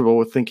uncomfortable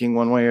with thinking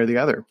one way or the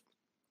other.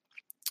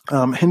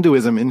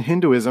 Hinduism. In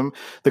Hinduism,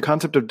 the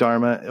concept of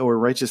dharma or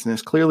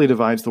righteousness clearly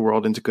divides the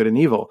world into good and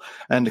evil,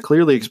 and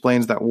clearly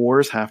explains that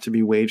wars have to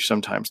be waged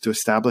sometimes to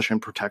establish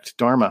and protect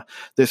dharma.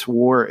 This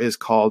war is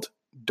called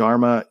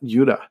dharma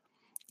yuddha.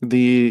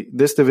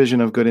 This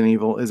division of good and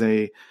evil is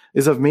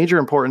of major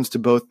importance to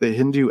both the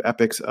Hindu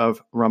epics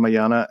of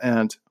Ramayana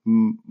and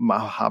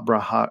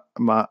Mahabharata.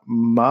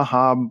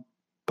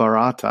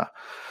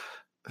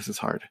 This is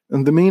hard.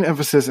 And the main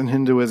emphasis in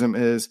Hinduism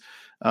is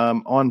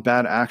on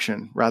bad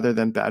action rather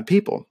than bad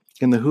people.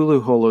 In the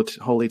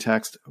holy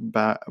text,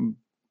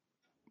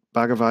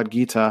 Bhagavad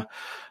Gita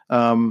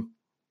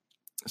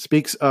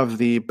speaks of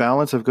the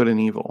balance of good and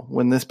evil.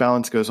 When this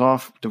balance goes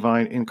off,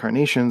 divine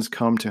incarnations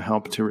come to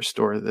help to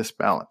restore this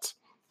balance.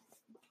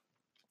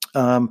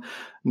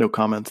 No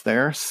comments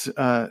there.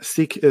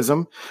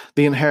 Sikhism,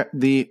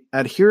 the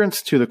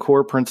adherence to the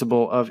core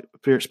principle of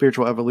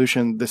spiritual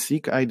evolution, the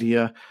Sikh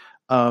idea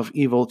of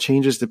evil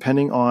changes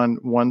depending on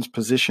one's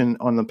position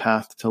on the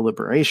path to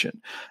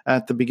liberation.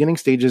 At the beginning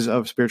stages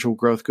of spiritual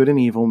growth, good and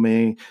evil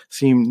may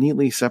seem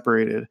neatly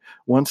separated.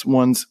 Once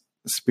one's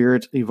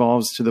spirit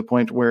evolves to the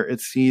point where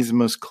it sees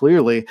most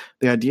clearly,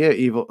 the idea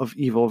of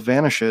evil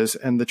vanishes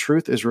and the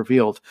truth is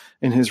revealed.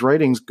 In his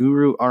writings,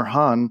 Guru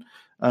Arjan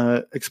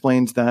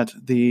explains that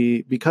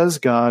because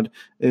God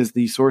is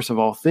the source of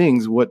all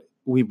things, what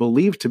we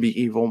believe to be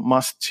evil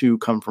must too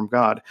come from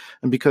God.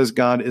 And because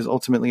God is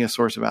ultimately a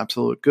source of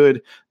absolute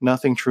good,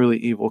 nothing truly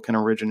evil can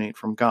originate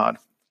from God.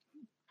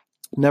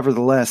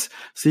 Nevertheless,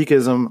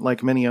 Sikhism,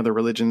 like many other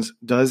religions,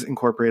 does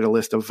incorporate a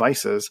list of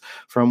vices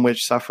from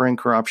which suffering,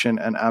 corruption,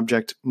 and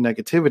abject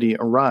negativity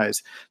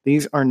arise.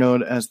 These are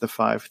known as the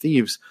five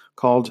thieves,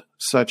 called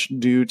such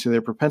due to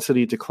their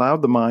propensity to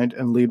cloud the mind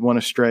and lead one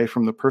astray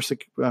from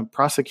the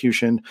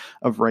prosecution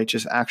of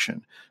righteous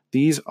action.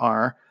 These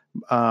are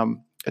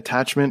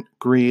attachment,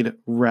 greed,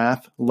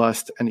 wrath,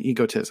 lust, and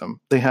egotism.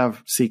 They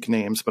have Sikh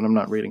names, but I'm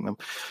not reading them.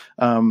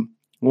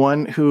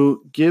 One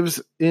who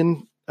gives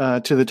in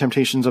to the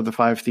temptations of the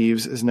five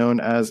thieves is known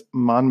as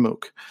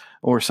manmukh,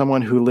 or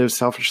someone who lives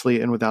selfishly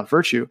and without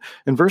virtue.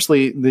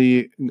 Inversely,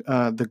 the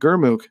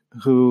gurmukh,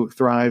 who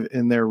thrive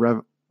in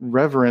their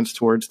reverence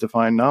towards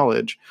divine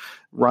knowledge,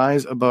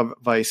 rise above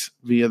vice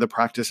via the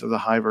practice of the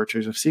high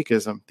virtues of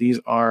Sikhism. These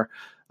are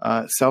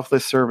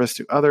selfless service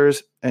to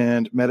others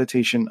and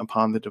meditation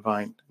upon the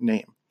divine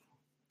name.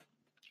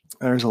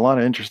 There's a lot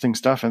of interesting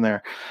stuff in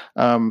there.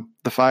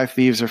 The five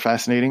thieves are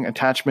fascinating: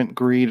 attachment,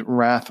 greed,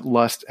 wrath,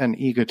 lust, and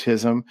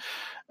egotism.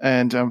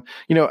 And,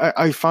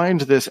 I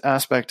find this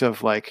aspect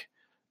of like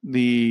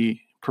the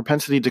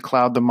propensity to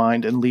cloud the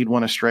mind and lead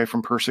one astray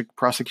from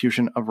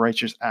prosecution of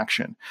righteous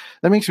action.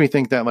 That makes me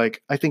think that,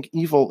 like, I think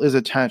evil is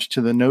attached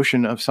to the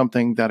notion of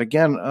something that,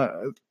 again,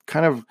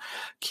 kind of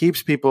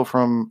keeps people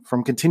from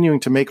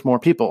continuing to make more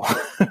people,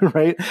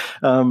 right?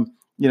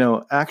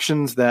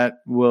 Actions that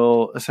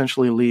will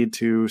essentially lead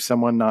to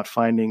someone not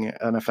finding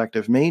an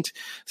effective mate,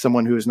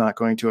 someone who is not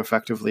going to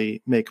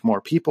effectively make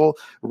more people,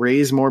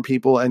 raise more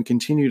people, and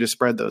continue to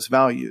spread those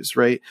values,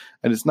 right?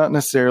 And it's not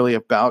necessarily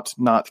about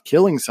not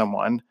killing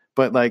someone,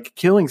 but like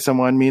killing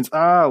someone means,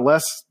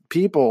 less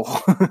people,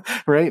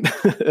 right?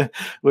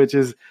 Which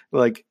is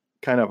like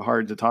kind of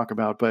hard to talk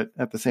about, but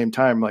at the same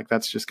time, like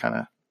that's just kind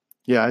of,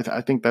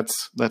 I think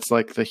that's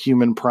like the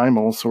human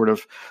primal sort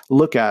of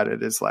look at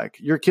it, is like,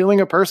 you're killing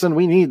a person.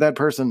 We need that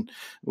person.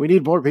 We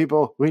need more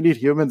people. We need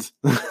humans.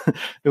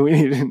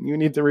 You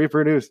need to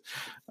reproduce,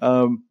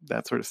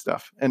 that sort of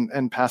stuff,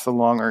 and pass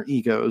along our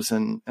egos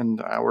and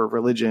our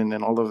religion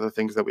and all of the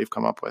things that we've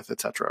come up with,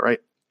 etc. Right.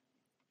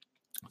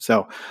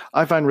 So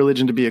I find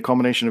religion to be a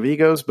culmination of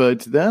egos, but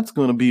that's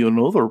going to be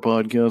another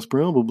podcast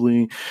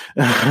probably.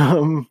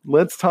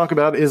 Let's talk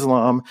about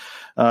Islam.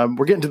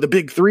 We're getting to the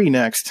big three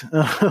next.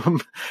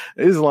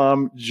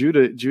 Islam,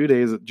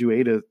 Judaism.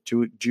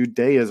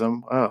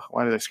 Oh,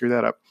 why did I screw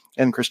that up?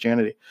 And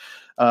Christianity.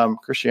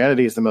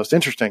 Christianity is the most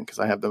interesting because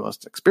I have the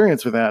most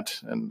experience with that,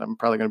 and I'm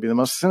probably going to be the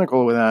most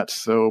cynical with that.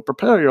 So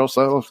prepare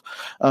yourself.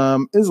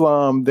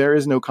 Islam, there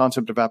is no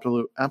concept of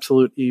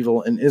absolute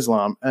evil in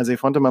Islam as a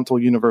fundamental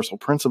universal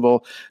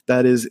principle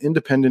that is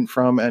independent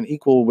from and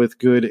equal with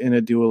good in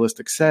a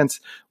dualistic sense.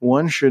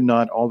 One should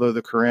not, although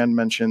the Quran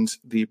mentions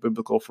the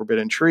biblical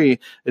forbidden tree,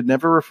 it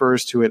never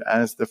refers to it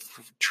as the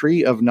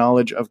tree of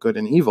knowledge of good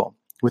and evil.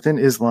 Within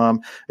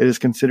Islam, it is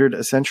considered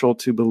essential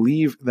to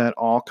believe that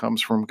all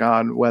comes from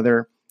God,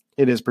 whether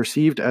it is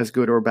perceived as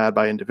good or bad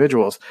by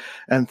individuals.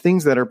 And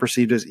things that are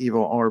perceived as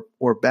evil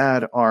or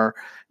bad are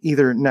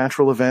either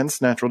natural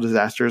events, natural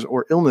disasters,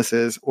 or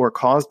illnesses, or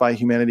caused by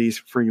humanity's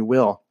free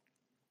will.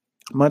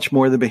 Much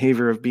more the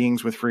behavior of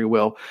beings with free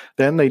will.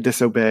 Then they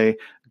disobey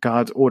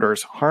God's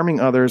orders, harming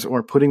others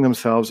or putting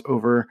themselves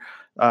over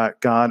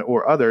God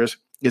or others,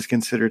 is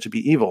considered to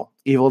be evil.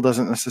 Evil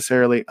doesn't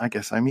necessarily, I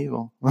guess I'm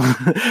evil.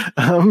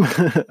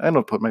 I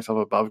don't put myself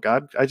above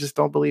God. I just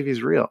don't believe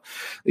he's real.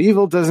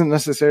 Evil doesn't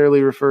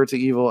necessarily refer to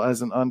evil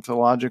as an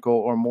ontological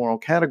or moral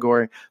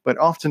category, but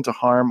often to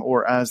harm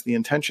or as the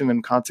intention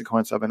and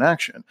consequence of an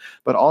action,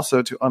 but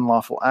also to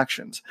unlawful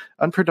actions.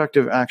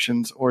 Unproductive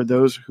actions or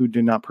those who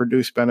do not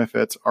produce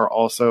benefits are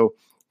also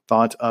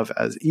thought of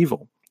as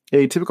evil.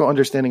 A typical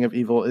understanding of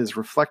evil is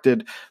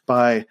reflected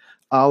by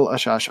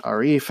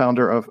al-Ash'ari,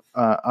 founder of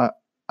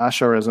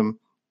Asharism.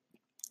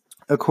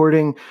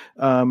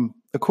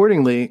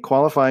 Accordingly,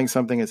 qualifying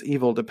something as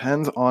evil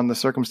depends on the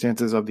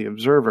circumstances of the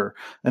observer.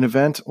 An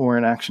event or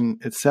an action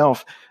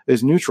itself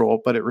is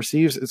neutral, but it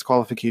receives its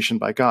qualification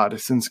by God.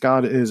 Since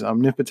God is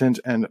omnipotent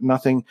and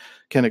nothing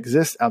can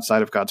exist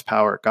outside of God's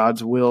power,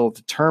 God's will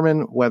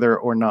determine whether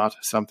or not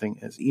something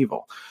is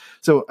evil.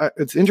 So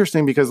it's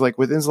interesting because, like,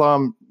 with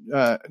Islam,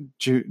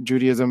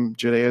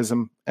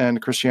 Judaism,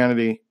 and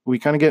Christianity, we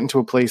kind of get into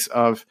a place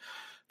of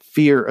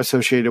fear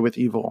associated with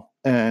evil,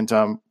 and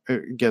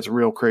it gets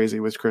real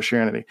crazy with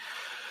Christianity.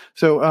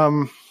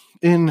 So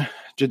in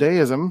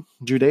Judaism,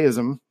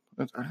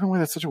 I don't know why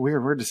that's such a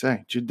weird word to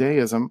say.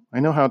 Judaism, I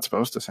know how it's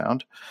supposed to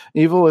sound.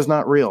 Evil is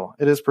not real.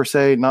 It is per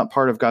se not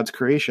part of God's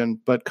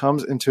creation, but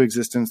comes into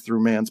existence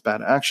through man's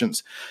bad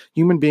actions.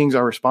 Human beings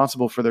are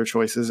responsible for their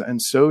choices,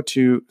 and so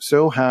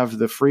have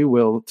the free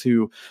will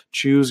to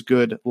choose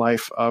good,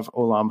 life of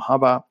Olam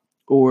Haba,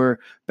 or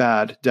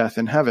bad, death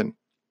in heaven.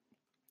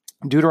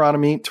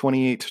 Deuteronomy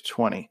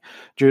 28:20.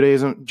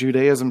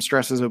 Judaism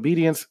stresses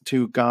obedience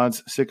to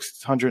God's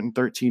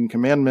 613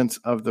 commandments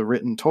of the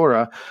written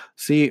Torah.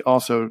 See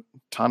also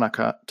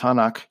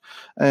Tanakh,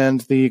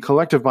 and the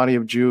collective body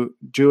of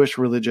Jewish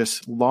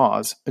religious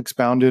laws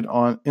expounded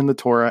on in the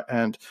Torah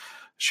and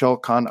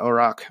Shulchan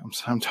Aruch.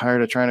 I'm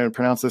tired of trying to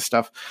pronounce this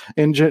stuff.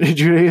 In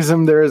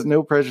Judaism, there is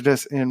no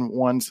prejudice in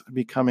one's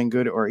becoming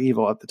good or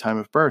evil at the time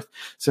of birth,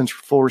 since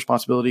full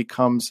responsibility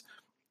comes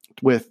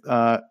with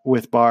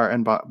bar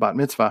and bat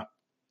mitzvah,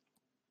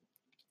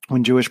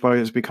 when Jewish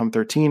boys become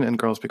 13 and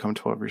girls become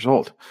 12 years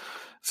old.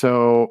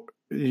 So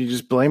you're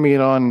just blaming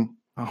it on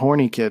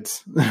horny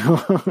kids,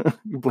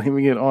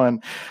 blaming it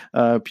on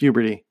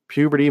puberty.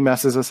 Puberty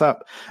messes us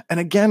up. And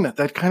again,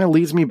 that kind of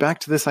leads me back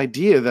to this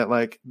idea that,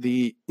 like,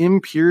 the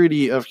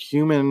impurity of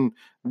human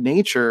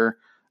nature,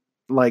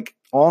 like,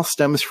 all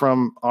stems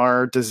from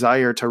our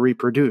desire to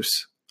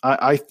reproduce.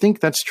 I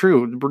think that's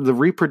true. The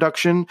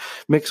reproduction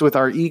mixed with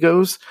our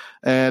egos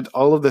and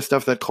all of the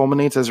stuff that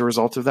culminates as a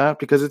result of that,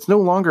 because it's no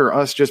longer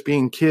us just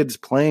being kids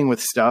playing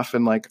with stuff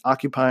and, like,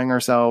 occupying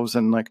ourselves,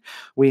 and, like,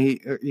 we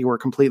were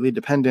completely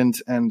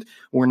dependent and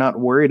we're not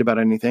worried about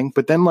anything.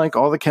 But then, like,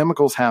 all the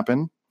chemicals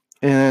happen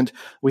and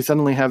we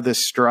suddenly have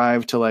this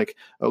strive to, like,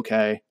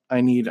 okay, I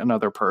need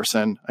another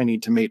person. I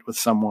need to mate with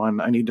someone.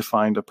 I need to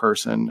find a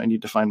person. I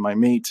need to find my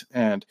mate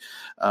and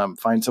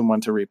find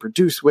someone to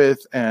reproduce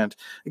with. And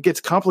it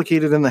gets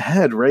complicated in the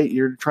head, right?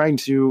 You're trying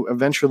to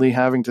eventually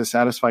having to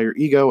satisfy your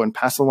ego and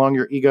pass along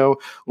your ego,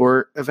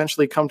 or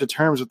eventually come to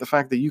terms with the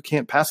fact that you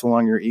can't pass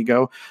along your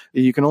ego.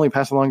 You can only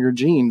pass along your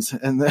genes,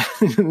 and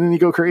then you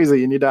go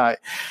crazy and you die,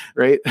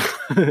 right?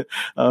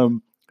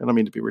 I don't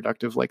mean to be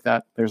reductive like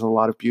that. There's a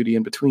lot of beauty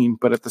in between,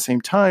 but at the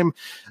same time,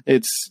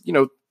 it's,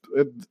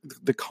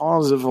 the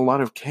cause of a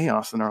lot of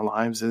chaos in our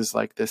lives is,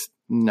 like, this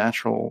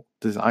natural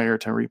desire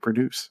to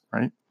reproduce,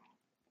 right?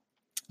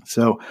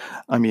 So,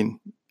 I mean,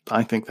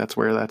 I think that's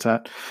where that's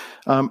at.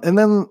 And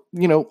then,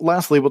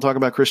 lastly, we'll talk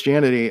about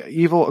Christianity.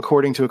 Evil,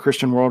 according to a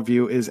Christian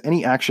worldview, is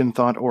any action,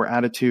 thought, or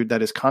attitude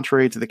that is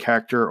contrary to the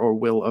character or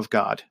will of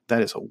God.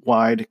 That is a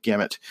wide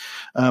gamut.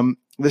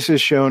 This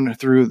is shown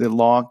through the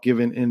law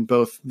given in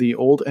both the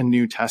Old and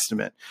New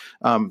Testament.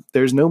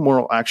 There's no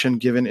moral action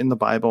given in the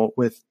Bible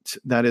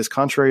that is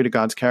contrary to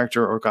God's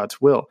character or God's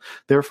will.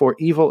 Therefore,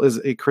 evil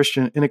in a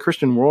Christian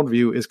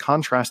worldview is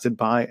contrasted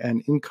by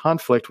and in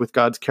conflict with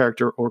God's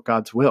character or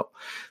God's will.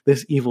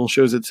 This evil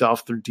shows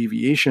itself through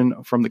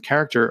deviation from the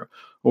character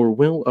or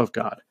will of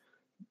God.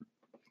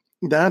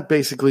 That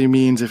basically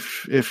means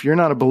if you're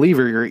not a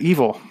believer, you're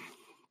evil,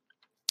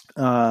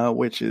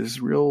 which is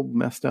real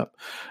messed up.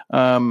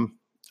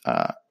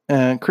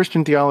 And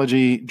Christian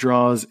theology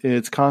draws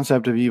its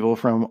concept of evil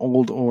from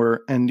Old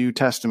and New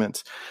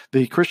Testaments.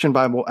 The Christian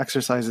Bible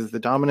exercises the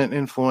dominant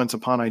influence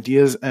upon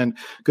ideas and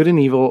good and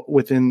evil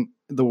within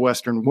the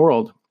Western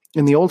world.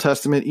 In the Old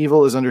Testament,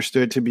 evil is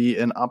understood to be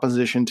in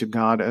opposition to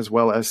God, as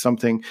well as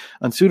something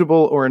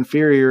unsuitable or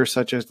inferior,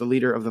 such as the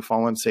leader of the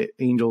fallen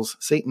angels,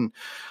 Satan.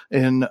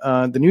 In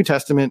the New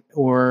Testament,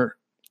 or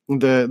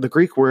the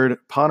Greek word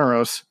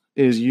poneros,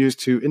 is used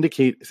to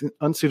indicate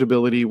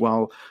unsuitability,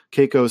 while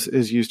kakos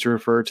is used to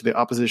refer to the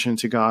opposition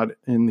to God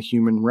in the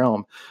human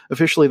realm.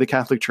 Officially, the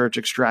Catholic Church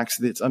extracts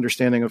its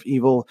understanding of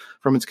evil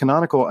from its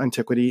canonical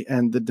antiquity,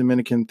 and the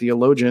Dominican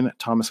theologian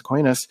Thomas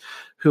Aquinas,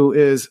 who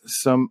is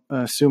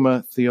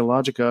Summa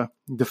Theologica,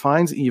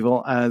 defines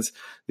evil as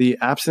the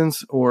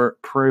absence or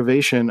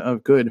privation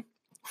of good.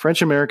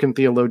 French-American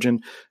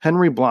theologian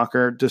Henry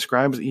Blocher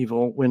describes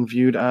evil, when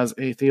viewed as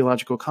a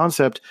theological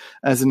concept,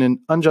 as an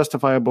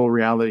unjustifiable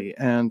reality.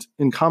 And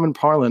in common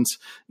parlance,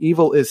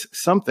 evil is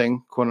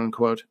something, quote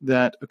unquote,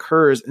 that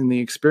occurs in the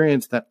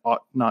experience that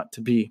ought not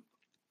to be.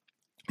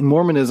 In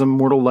Mormonism,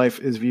 mortal life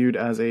is viewed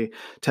as a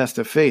test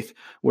of faith,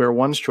 where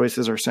one's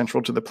choices are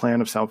central to the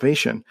plan of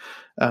salvation.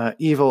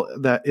 Evil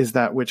that is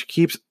that which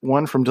keeps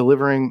one from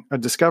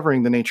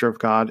discovering the nature of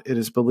God. It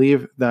is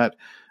believed that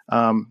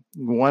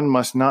one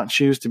must not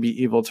choose to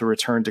be evil to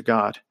return to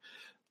God.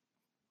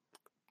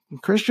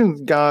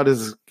 Christian God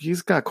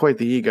he's got quite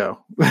the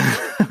ego.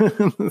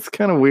 It's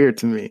kind of weird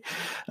to me.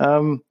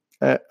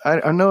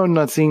 I know I'm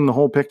not seeing the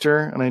whole picture,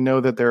 and I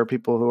know that there are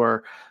people who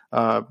are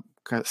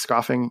kind of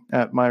scoffing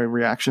at my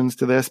reactions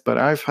to this, but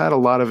I've had a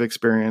lot of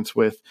experience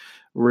with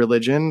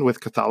religion,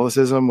 with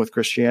Catholicism, with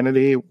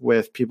Christianity,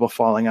 with people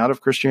falling out of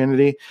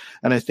Christianity.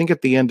 And I think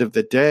at the end of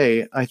the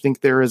day, I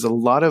think there is a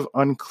lot of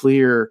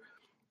unclear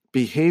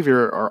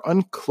behavior or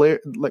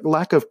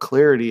lack of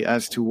clarity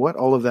as to what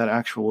all of that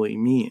actually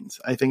means.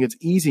 I think it's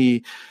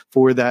easy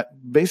for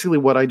that. Basically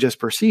what I just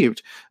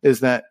perceived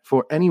is that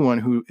for anyone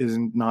who is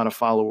not a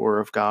follower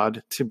of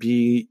God to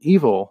be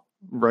evil,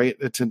 right?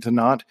 To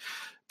not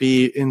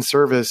be in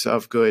service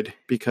of good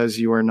because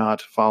you are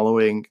not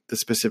following the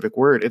specific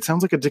word. It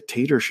sounds like a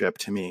dictatorship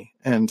to me.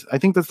 And I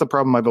think that's the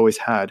problem I've always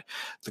had,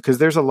 because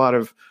there's a lot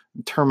of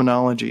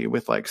terminology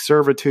with like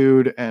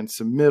servitude and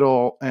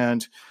submittal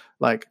and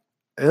like,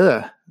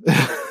 that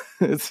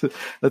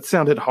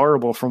sounded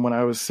horrible from when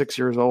I was 6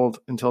 years old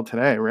until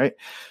today. Right.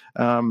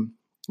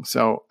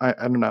 So I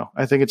don't know.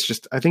 I think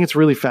it's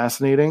really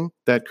fascinating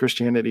that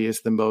Christianity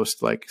is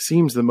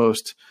seems the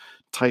most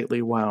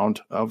tightly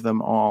wound of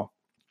them all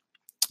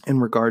in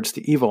regards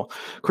to evil.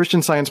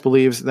 Christian science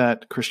believes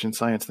that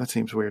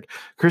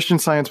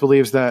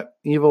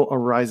evil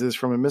arises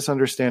from a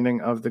misunderstanding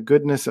of the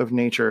goodness of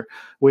nature,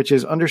 which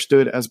is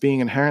understood as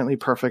being inherently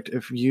perfect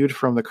if viewed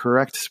from the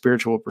correct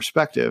spiritual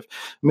perspective.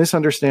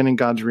 Misunderstanding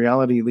God's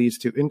reality leads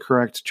to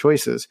incorrect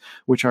choices,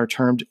 which are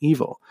termed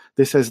evil.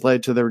 This has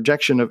led to the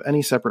rejection of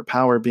any separate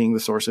power being the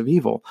source of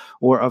evil,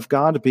 or of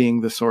God being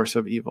the source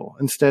of evil.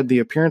 Instead, the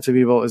appearance of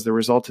evil is the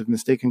result of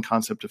mistaken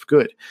concept of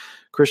good.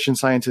 Christian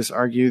scientists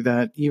argue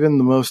that even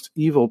the most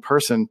evil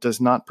person does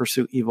not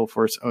pursue evil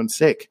for its own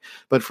sake,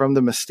 but from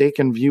the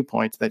mistaken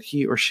viewpoint that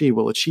he or she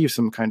will achieve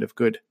some kind of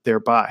good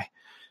thereby.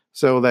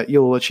 So that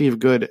you'll achieve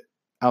good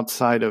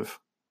outside of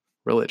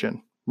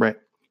religion, right?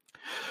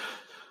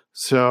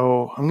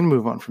 So I'm going to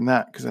move on from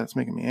that because that's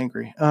making me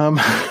angry.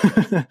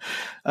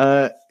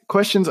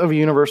 Questions of a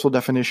universal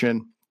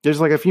definition. There's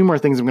like a few more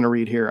things I'm going to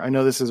read here. I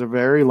know this is a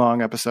very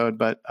long episode,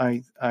 but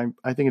I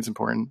think it's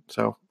important,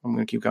 so I'm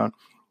going to keep going.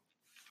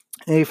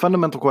 A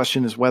fundamental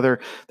question is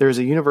whether there is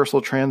a universal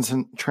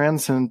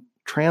transcendent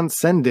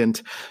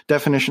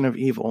definition of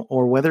evil,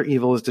 or whether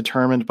evil is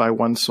determined by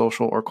one's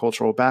social or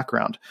cultural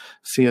background.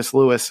 C.S.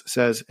 Lewis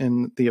says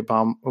in The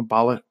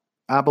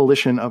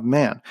Abolition of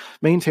Man,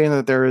 maintain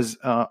that there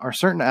are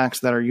certain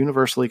acts that are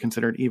universally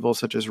considered evil,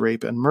 such as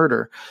rape and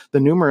murder. The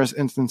numerous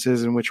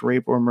instances in which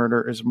rape or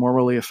murder is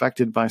morally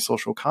affected by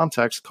social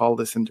context call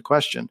this into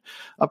question.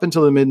 Up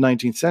until the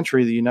mid-19th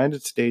century, the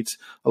United States,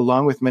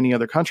 along with many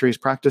other countries,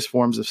 practiced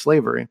forms of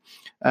slavery.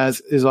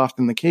 As is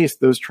often the case,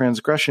 those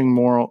transgressing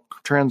moral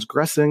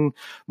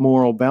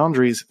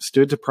boundaries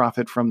stood to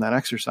profit from that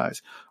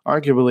exercise.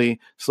 Arguably,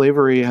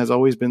 slavery has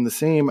always been the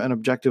same and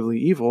objectively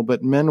evil,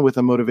 but men with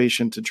a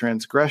motivation to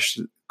transgress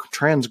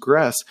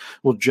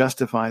will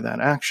justify that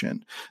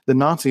action. The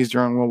Nazis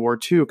during World War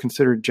II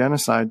considered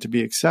genocide to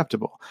be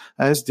acceptable,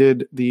 as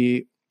did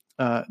the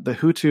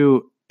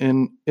Hutu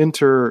in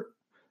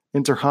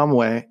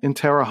Interahamwe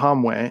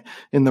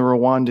in the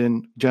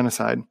Rwandan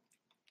genocide.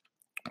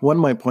 One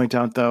might point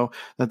out, though,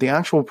 that the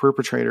actual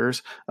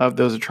perpetrators of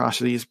those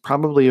atrocities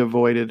probably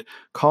avoided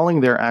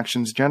calling their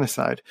actions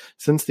genocide,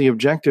 since the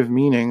objective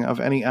meaning of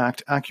any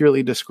act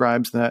accurately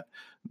described by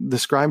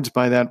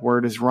that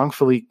word is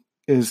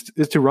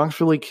to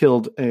wrongfully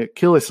kill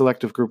a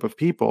selective group of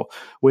people,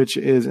 which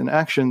is an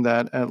action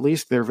that at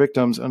least their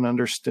victims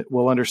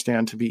will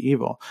understand to be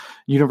evil.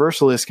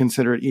 Universalists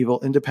consider it evil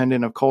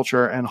independent of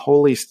culture and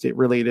wholly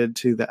related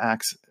to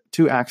acts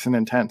and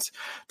intents.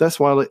 Thus,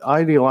 while the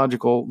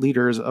ideological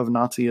leaders of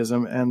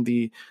Nazism and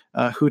the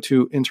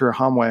Hutu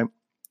Interahamwe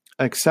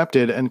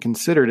accepted and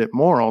considered it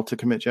moral to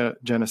commit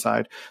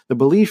genocide, the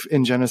belief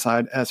in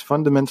genocide as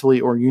fundamentally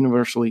or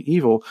universally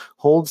evil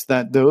holds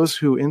that those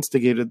who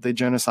instigated the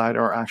genocide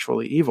are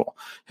actually evil.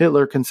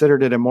 Hitler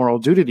considered it a moral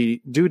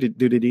duty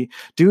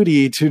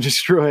to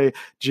destroy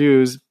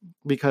Jews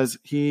because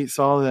he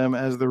saw them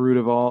as the root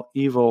of all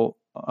evil,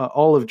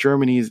 all of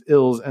Germany's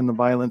ills and the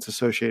violence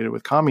associated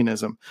with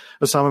communism.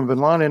 Osama bin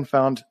Laden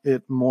found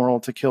it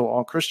moral to kill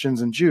all Christians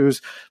and Jews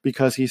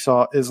because he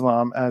saw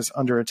Islam as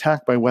under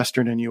attack by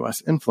Western and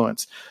U.S.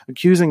 influence,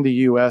 accusing the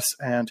U.S.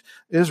 and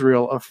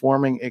Israel of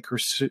forming a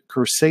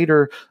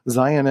Crusader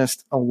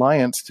Zionist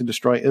alliance to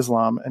destroy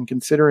Islam, and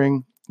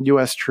considering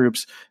U.S.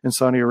 troops in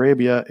Saudi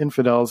Arabia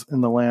infidels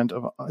in the land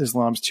of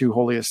Islam's two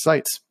holiest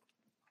sites.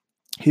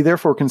 He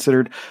therefore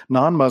considered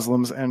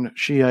non-Muslims and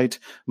Shiite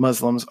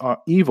Muslims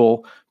are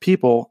evil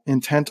people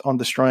intent on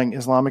destroying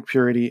Islamic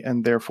purity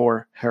and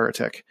therefore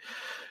heretic.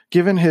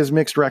 Given his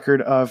mixed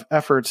record of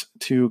efforts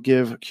to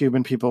give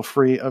Cuban people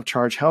free of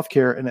charge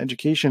healthcare and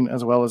education,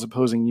 as well as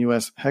opposing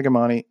U.S.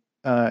 hegemony,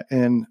 I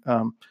don't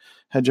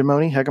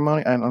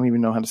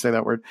even know how to say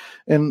that word,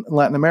 in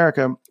Latin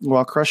America,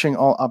 while crushing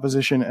all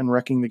opposition and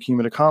wrecking the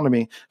Cuban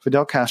economy,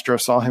 Fidel Castro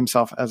saw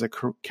himself as a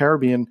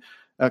Caribbean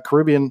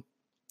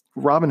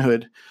Robin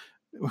Hood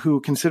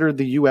who considered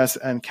the U.S.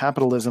 and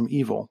capitalism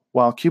evil,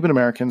 while Cuban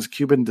Americans,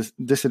 Cuban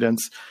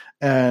dissidents,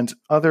 and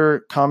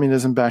other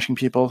communism-bashing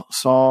people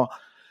saw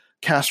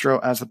Castro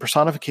as the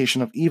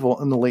personification of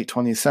evil in the late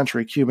 20th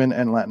century Cuban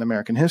and Latin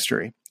American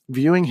history,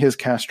 viewing his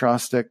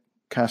Castroic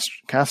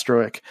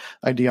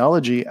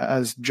ideology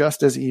as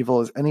just as evil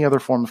as any other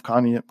form of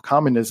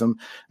communism,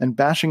 and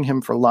bashing him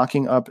for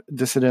locking up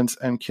dissidents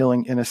and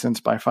killing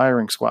innocents by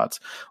firing squads,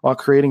 while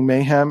creating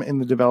mayhem in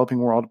the developing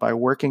world by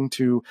working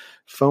to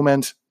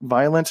foment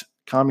violent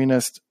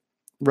communist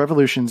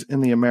revolutions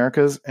in the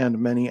Americas and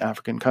many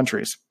African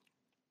countries.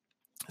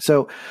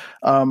 So,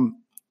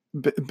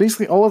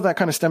 basically all of that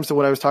kind of stems to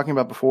what I was talking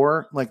about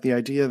before, like the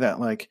idea that,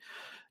 like,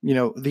 you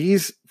know,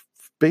 these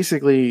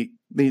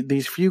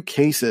few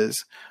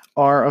cases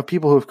are of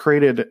people who have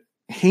created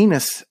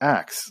heinous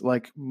acts,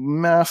 like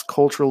mass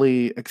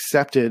culturally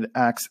accepted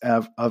acts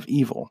of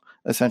evil,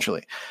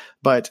 essentially.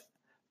 But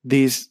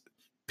these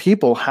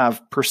people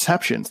have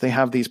perceptions. They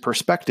have these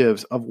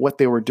perspectives of what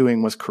they were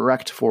doing was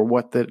correct for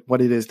what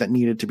it is that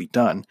needed to be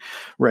done,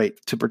 right?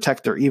 To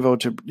protect their ego,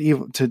 to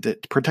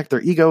protect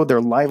their ego, their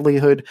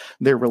livelihood,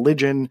 their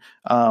religion.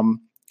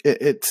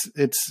 It's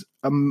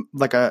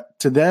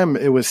to them,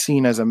 it was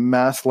seen as a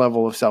mass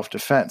level of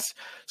self-defense.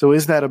 So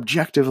is that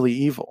objectively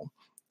evil?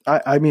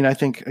 I mean, I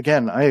think,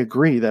 again, I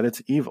agree that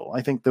it's evil.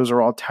 I think those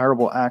are all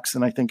terrible acts.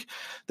 And I think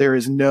there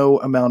is no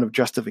amount of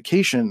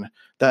justification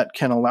that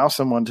can allow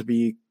someone to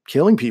be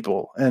killing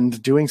people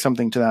and doing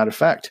something to that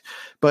effect.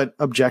 But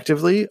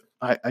objectively,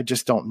 I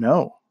just don't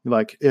know.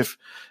 Like if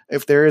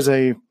there is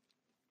an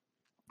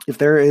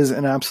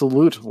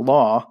absolute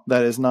law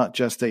that is not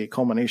just a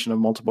culmination of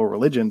multiple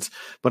religions,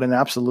 but an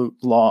absolute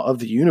law of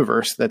the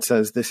universe that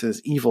says this is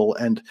evil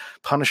and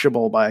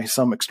punishable by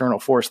some external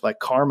force like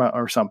karma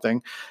or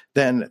something,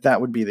 then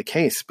that would be the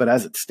case. But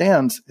as it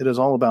stands, it is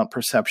all about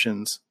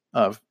perceptions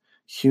of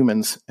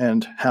humans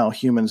and how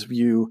humans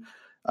view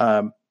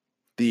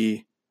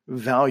the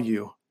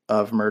value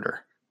of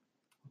murder,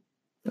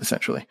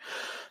 essentially.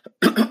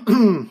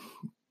 All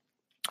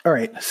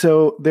right.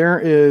 So there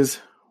is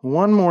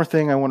one more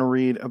thing I want to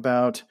read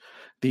about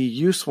the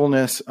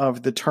usefulness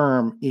of the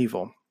term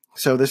evil.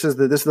 So this is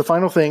the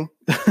final thing.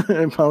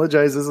 I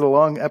apologize. This is a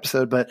long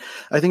episode, but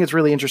I think it's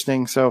really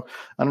interesting. So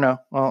I don't know.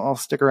 I'll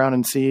stick around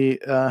and see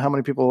how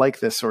many people like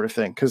this sort of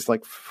thing, because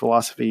like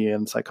philosophy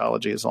and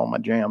psychology is all my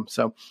jam.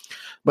 So,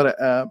 but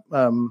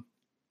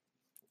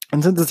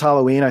and since it's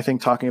Halloween, I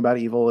think talking about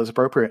evil is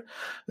appropriate.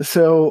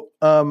 So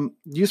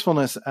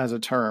usefulness as a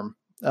term.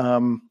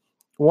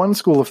 One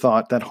school of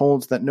thought that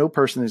holds that no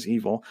person is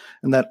evil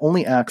and that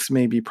only acts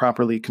may be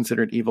properly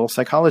considered evil,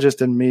 psychologist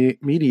and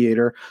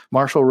mediator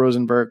Marshall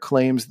Rosenberg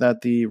claims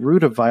that the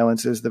root of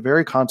violence is the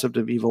very concept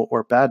of evil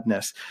or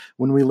badness.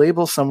 When we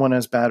label someone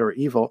as bad or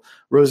evil,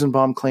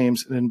 Rosenbaum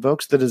claims it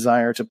invokes the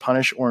desire to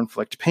punish or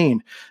inflict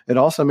pain. It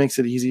also makes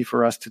it easy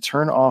for us to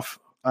turn off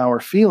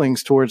our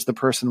feelings towards the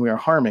person we are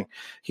harming.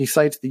 He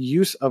cites the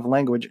use of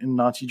language in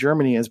Nazi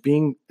Germany as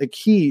being a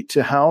key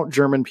to how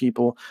German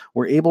people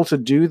were able to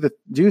do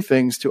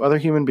things to other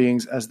human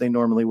beings as they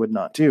normally would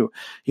not do.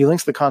 He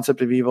links the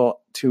concept of evil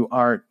to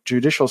our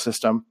judicial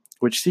system,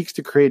 which seeks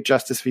to create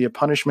justice via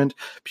punishment,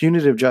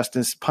 punitive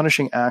justice,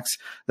 punishing acts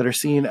that are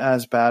seen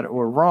as bad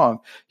or wrong.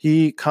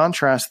 He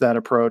contrasts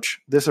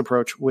this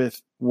approach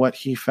with what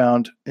he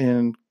found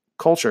in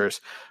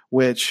cultures,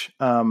 which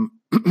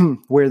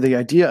where the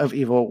idea of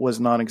evil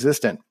was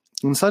non-existent.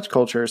 In such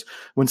cultures,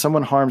 when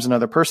someone harms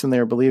another person, they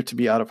are believed to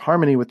be out of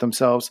harmony with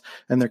themselves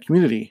and their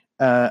community,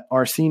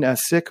 are seen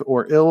as sick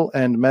or ill,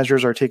 and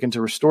measures are taken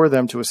to restore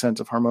them to a sense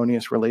of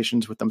harmonious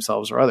relations with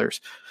themselves or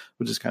others,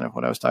 which is kind of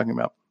what I was talking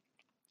about.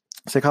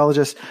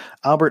 Psychologist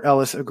Albert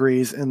Ellis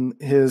agrees in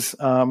his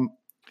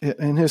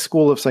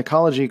school of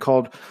psychology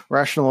called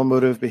Rational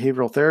Emotive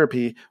Behavioral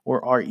Therapy, or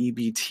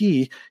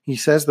REBT. He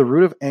says the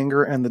root of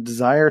anger and the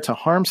desire to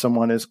harm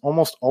someone is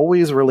almost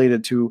always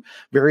related to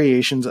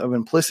variations of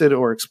implicit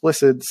or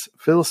explicit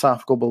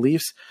philosophical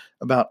beliefs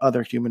about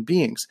other human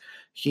beings.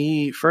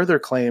 He further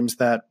claims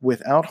that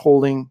without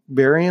holding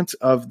variants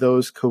of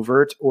those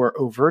covert or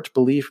overt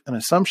belief and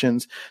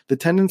assumptions, the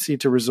tendency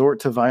to resort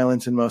to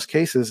violence in most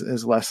cases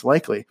is less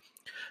likely.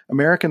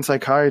 American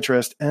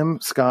psychiatrist M.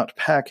 Scott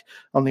Peck,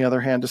 on the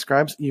other hand,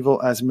 describes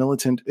evil as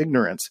militant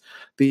ignorance.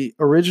 The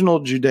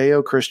original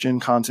Judeo-Christian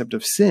concept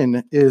of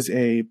sin is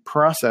a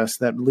process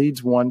that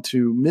leads one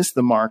to miss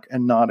the mark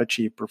and not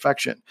achieve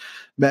perfection.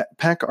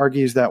 Peck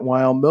argues that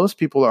while most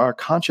people are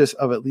conscious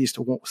of, at least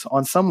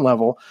on some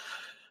level,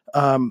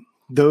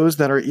 those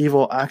that are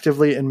evil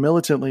actively and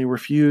militantly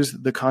refuse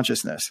the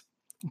consciousness.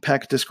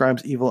 Peck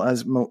describes evil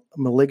as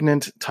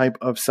malignant type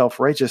of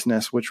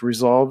self-righteousness, which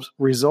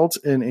results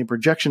in a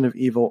projection of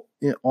evil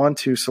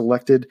onto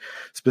selected,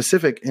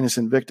 specific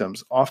innocent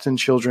victims, often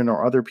children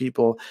or other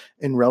people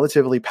in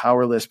relatively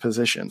powerless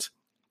positions.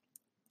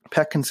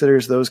 Peck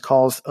considers those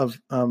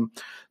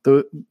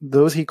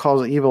those he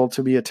calls evil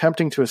to be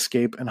attempting to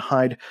escape and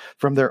hide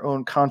from their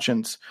own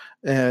conscience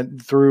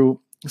and through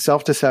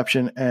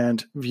self-deception,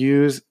 and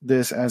views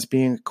this as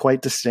being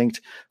quite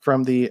distinct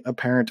from the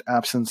apparent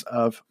absence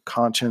of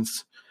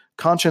conscience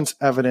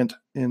evident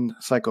in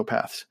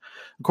psychopaths.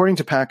 According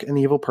to Peck, an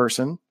evil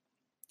person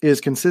is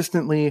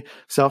consistently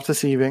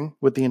self-deceiving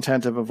with the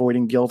intent of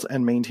avoiding guilt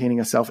and maintaining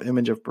a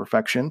self-image of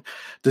perfection,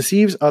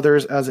 deceives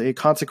others as a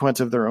consequence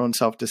of their own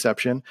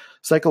self-deception,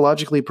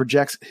 psychologically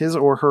projects his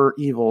or her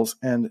evils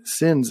and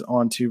sins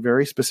onto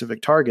very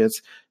specific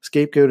targets,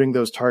 scapegoating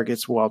those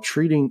targets while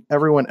treating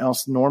everyone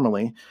else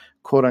normally,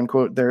 quote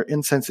unquote, their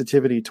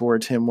insensitivity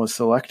towards him was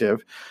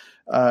selective,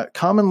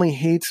 commonly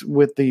hates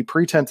with the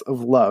pretense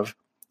of love,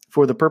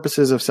 for the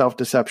purposes of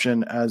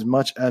self-deception as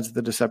much as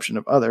the deception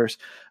of others,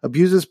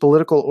 abuses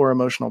political or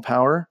emotional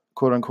power,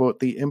 quote unquote,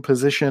 the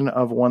imposition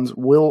of one's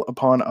will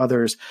upon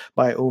others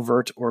by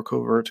overt or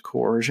covert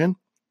coercion,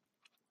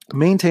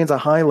 maintains a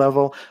high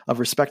level of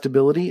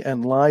respectability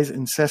and lies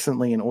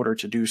incessantly in order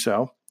to do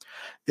so,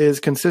 is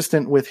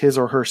consistent with his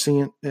or her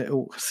sins.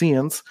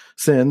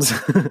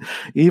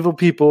 Evil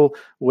people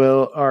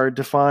are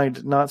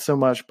defined not so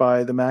much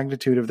by the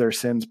magnitude of their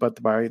sins,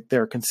 but by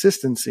their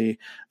consistency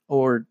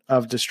or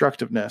of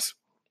destructiveness,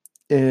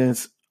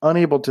 is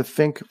unable to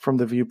think from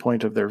the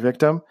viewpoint of their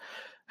victim,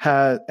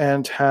 has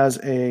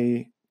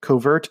a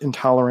covert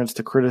intolerance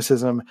to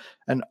criticism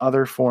and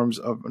other forms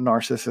of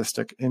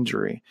narcissistic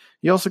injury.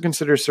 He also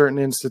considers certain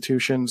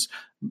institutions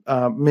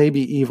may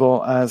be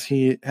evil, as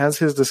he has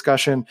his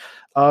discussion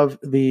of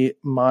the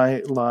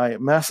My Lai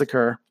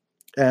massacre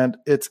and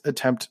its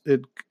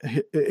attempted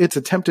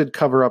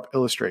cover-up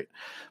illustrate.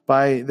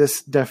 By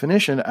this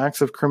definition,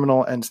 acts of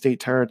criminal and state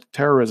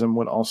terrorism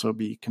would also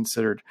be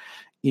considered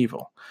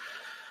evil.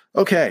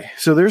 Okay,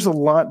 so there's a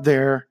lot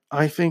there.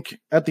 I think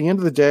at the end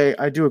of the day,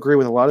 I do agree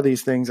with a lot of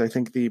these things. I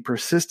think the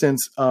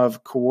persistence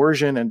of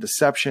coercion and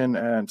deception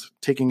and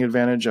taking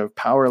advantage of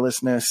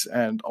powerlessness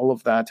and all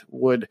of that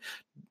would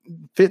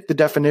fit the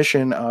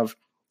definition of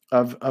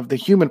the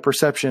human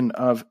perception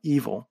of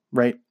evil,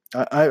 right?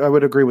 I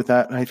would agree with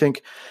that. And I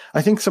think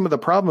some of the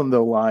problem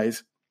though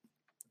lies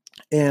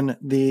in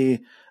the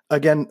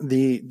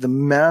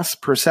mass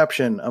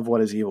perception of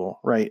what is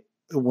evil, right?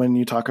 When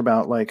you talk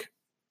about like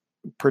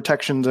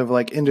protections of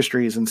like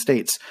industries and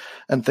states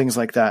and things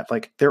like that,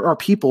 like there are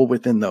people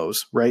within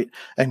those, right?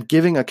 And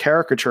giving a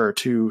caricature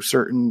to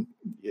certain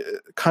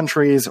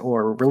countries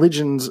or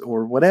religions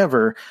or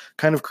whatever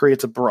kind of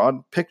creates a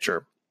broad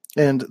picture.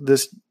 And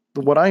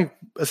what I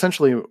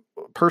essentially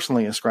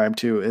personally ascribe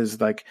to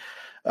is like,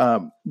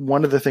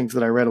 one of the things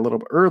that I read a little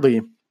bit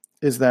early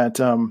is that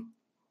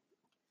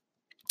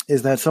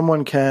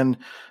someone can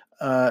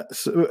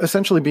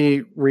essentially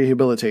be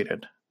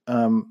rehabilitated.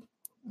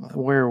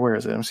 Where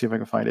is it? Let me see if I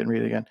can find it and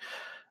read it again.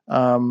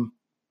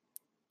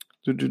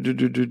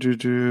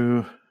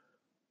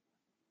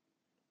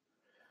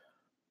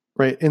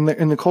 Right. In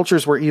the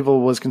cultures where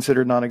evil was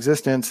considered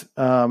non-existent,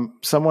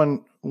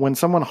 when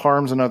someone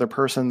harms another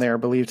person, they are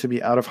believed to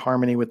be out of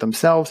harmony with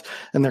themselves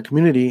and their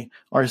community,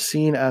 are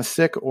seen as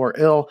sick or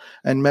ill,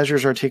 and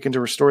measures are taken to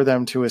restore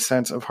them to a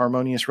sense of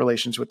harmonious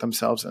relations with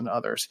themselves and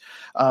others.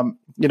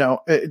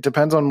 It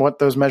depends on what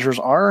those measures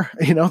are.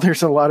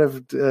 There's a lot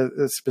of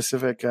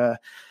specific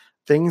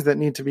things that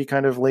need to be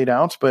kind of laid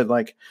out. But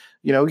like,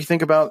 you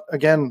think about,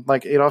 again,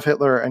 like Adolf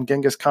Hitler and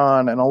Genghis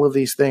Khan and all of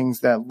these things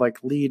that like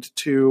lead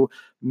to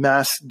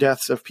mass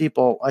deaths of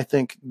people. I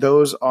think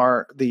those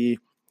are the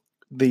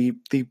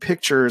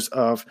pictures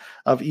of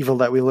evil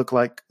that we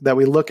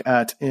look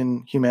at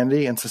in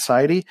humanity and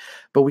society,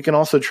 but we can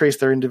also trace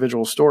their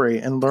individual story,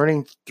 and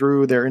learning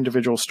through their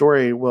individual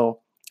story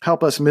will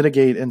help us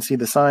mitigate and see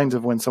the signs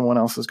of when someone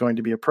else is going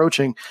to be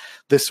approaching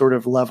this sort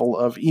of level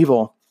of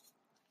evil.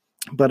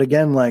 But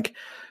again, like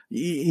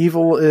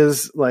evil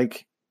is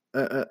like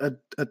a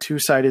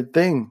two-sided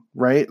thing,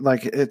 right?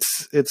 Like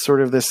it's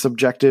sort of this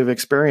subjective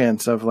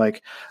experience of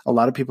like a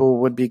lot of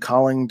people would be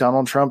calling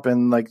Donald Trump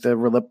and like the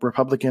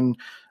Republican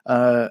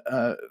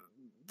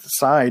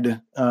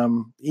side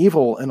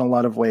evil in a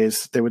lot of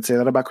ways. They would say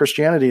that about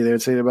Christianity. They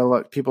would say that about a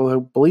lot of people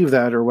who believe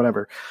that or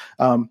whatever.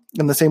 And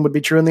the same would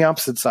be true on the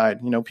opposite side.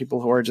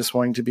 People who are just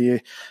wanting to be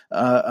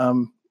a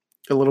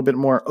little bit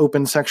more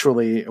open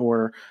sexually,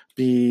 or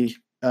be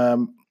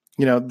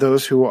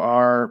those who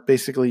are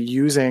basically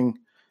using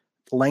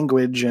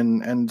language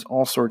and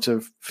all sorts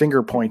of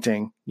finger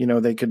pointing,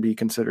 they could be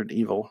considered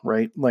evil,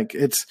 right? Like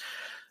it's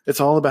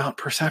all about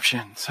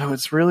perception. So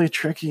it's really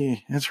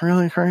tricky. It's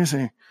really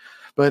crazy.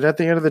 But at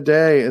the end of the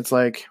day, it's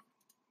like,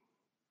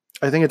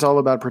 I think it's all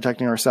about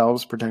protecting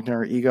ourselves, protecting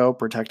our ego,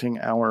 protecting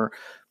our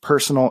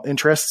personal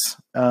interests,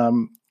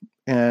 and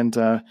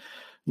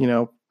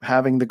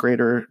having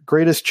the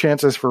greatest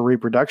chances for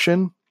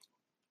reproduction,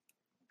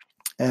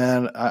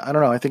 And I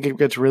don't know, I think it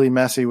gets really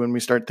messy when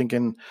we start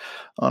thinking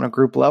on a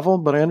group level,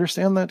 but I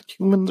understand that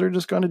humans are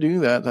just going to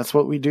do that. That's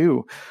what we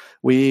do.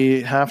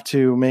 We have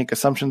to make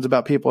assumptions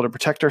about people to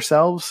protect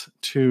ourselves,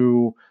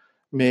 to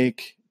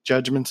make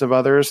judgments of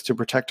others, to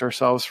protect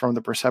ourselves from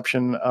the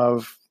perception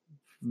of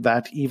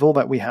that evil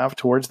that we have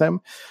towards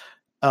them.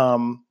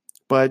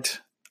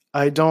 But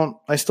I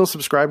still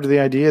subscribe to the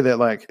idea that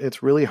like,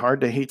 it's really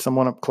hard to hate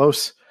someone up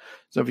close.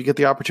 So if you get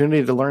the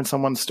opportunity to learn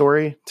someone's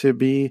story, to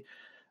be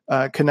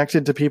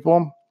connected to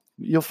people,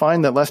 you'll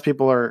find that less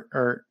people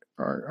are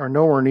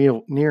nowhere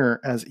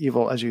near as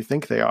evil as you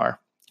think they are.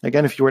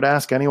 Again, if you were to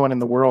ask anyone in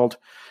the world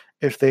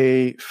if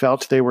they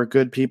felt they were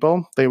good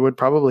people, they would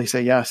probably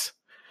say yes.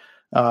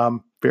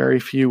 Very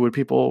few would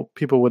people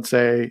would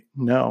say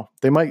no.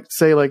 They might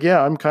say like,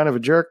 yeah, I'm kind of a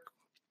jerk,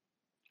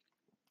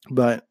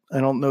 but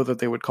I don't know that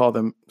they would call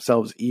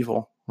themselves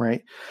evil,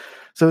 right?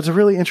 So it's a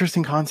really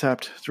interesting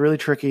concept. It's really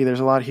tricky. There's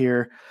a lot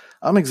here.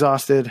 I'm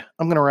exhausted.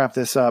 I'm going to wrap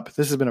this up.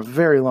 This has been a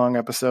very long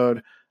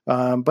episode,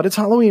 but it's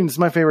Halloween. It's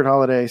my favorite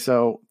holiday.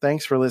 So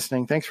thanks for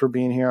listening. Thanks for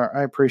being here.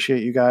 I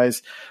appreciate you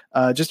guys.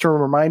 Just a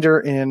reminder,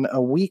 in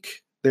a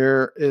week,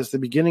 there is the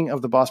beginning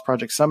of the Boss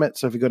Project Summit.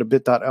 So if you go to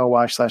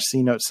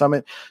bit.ly/CNote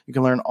Summit, you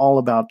can learn all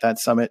about that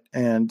summit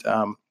and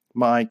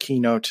my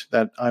keynote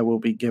that I will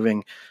be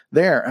giving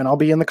there. And I'll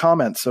be in the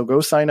comments. So go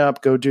sign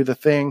up, go do the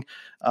thing,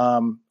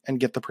 and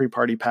get the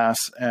pre-party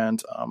pass.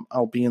 And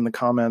I'll be in the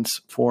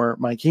comments for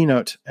my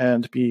keynote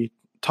and be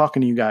talking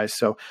to you guys.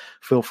 So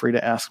feel free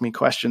to ask me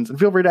questions, and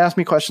feel free to ask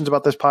me questions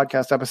about this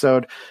podcast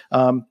episode.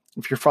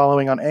 If you're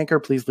following on Anchor,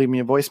 please leave me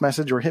a voice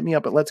message or hit me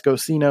up at Let's Go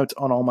CNote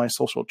on all my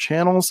social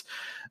channels.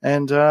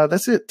 And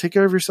that's it. Take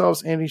care of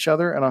yourselves and each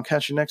other, and I'll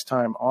catch you next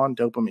time on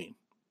Dopamine.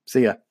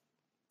 See ya.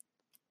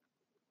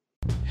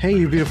 Hey,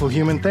 you beautiful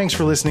human. Thanks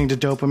for listening to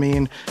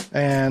Dopamine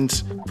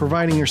and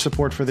providing your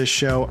support for this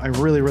show. I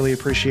really, really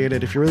appreciate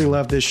it. If you really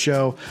love this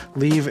show,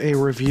 leave a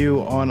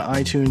review on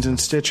iTunes and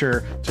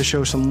Stitcher to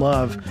show some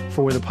love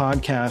for the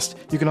podcast.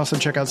 You can also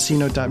check out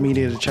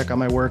cnote.media to check out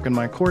my work and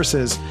my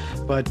courses.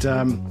 But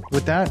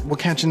with that, we'll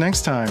catch you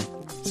next time.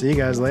 See you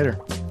guys later.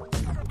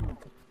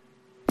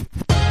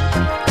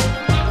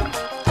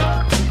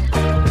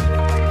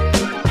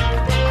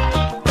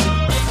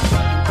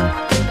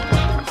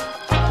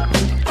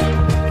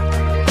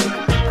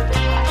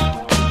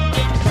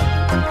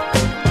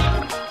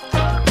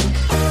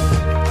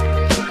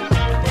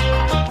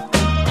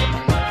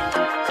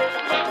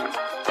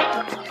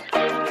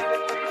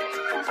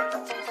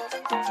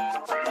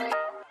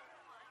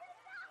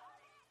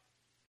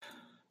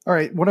 All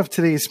right, one of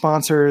today's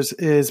sponsors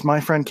is my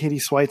friend Katie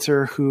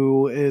Schweitzer,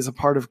 who is a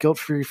part of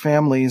Guilt-Free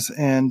Families,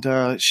 and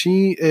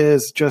she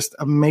is just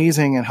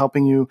amazing at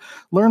helping you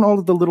learn all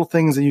of the little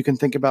things that you can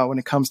think about when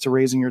it comes to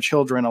raising your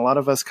children. A lot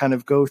of us kind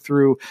of go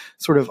through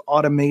sort of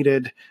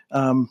automated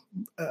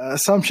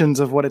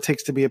assumptions of what it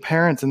takes to be a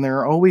parent, and there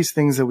are always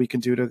things that we can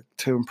do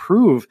to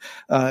improve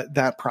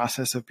that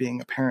process of being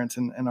a parent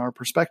and our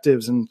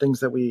perspectives and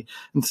things that we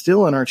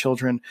instill in our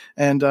children.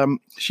 And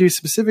she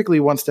specifically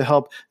wants to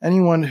help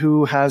anyone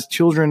who has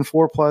children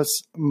 4+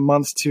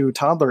 months to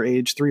toddler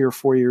age, 3 or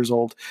 4 years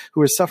old,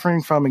 who is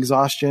suffering from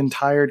exhaustion,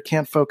 tired,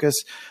 can't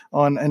focus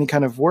on any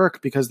kind of work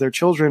because their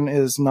children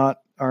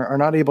are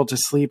not able to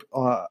sleep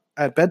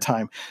at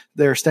bedtime.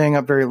 They're staying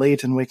up very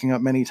late and waking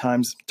up many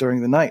times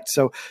during the night.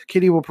 So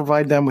Katie will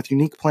provide them with a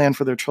unique plan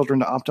for their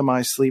children to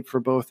optimize sleep for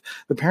both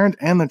the parent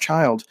and the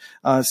child.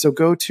 So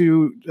go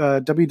to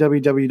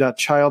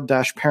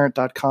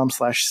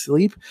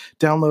www.child-parent.com/sleep,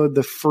 download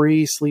the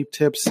free sleep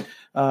tips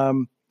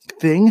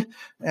thing,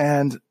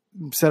 and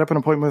set up an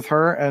appointment with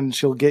her, and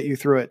she'll get you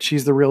through it.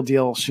 She's the real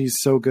deal.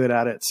 She's so good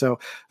at it. So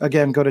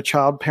again, go to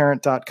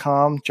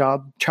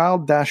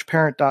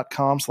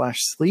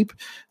child-parent.com/sleep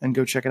and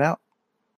go check it out.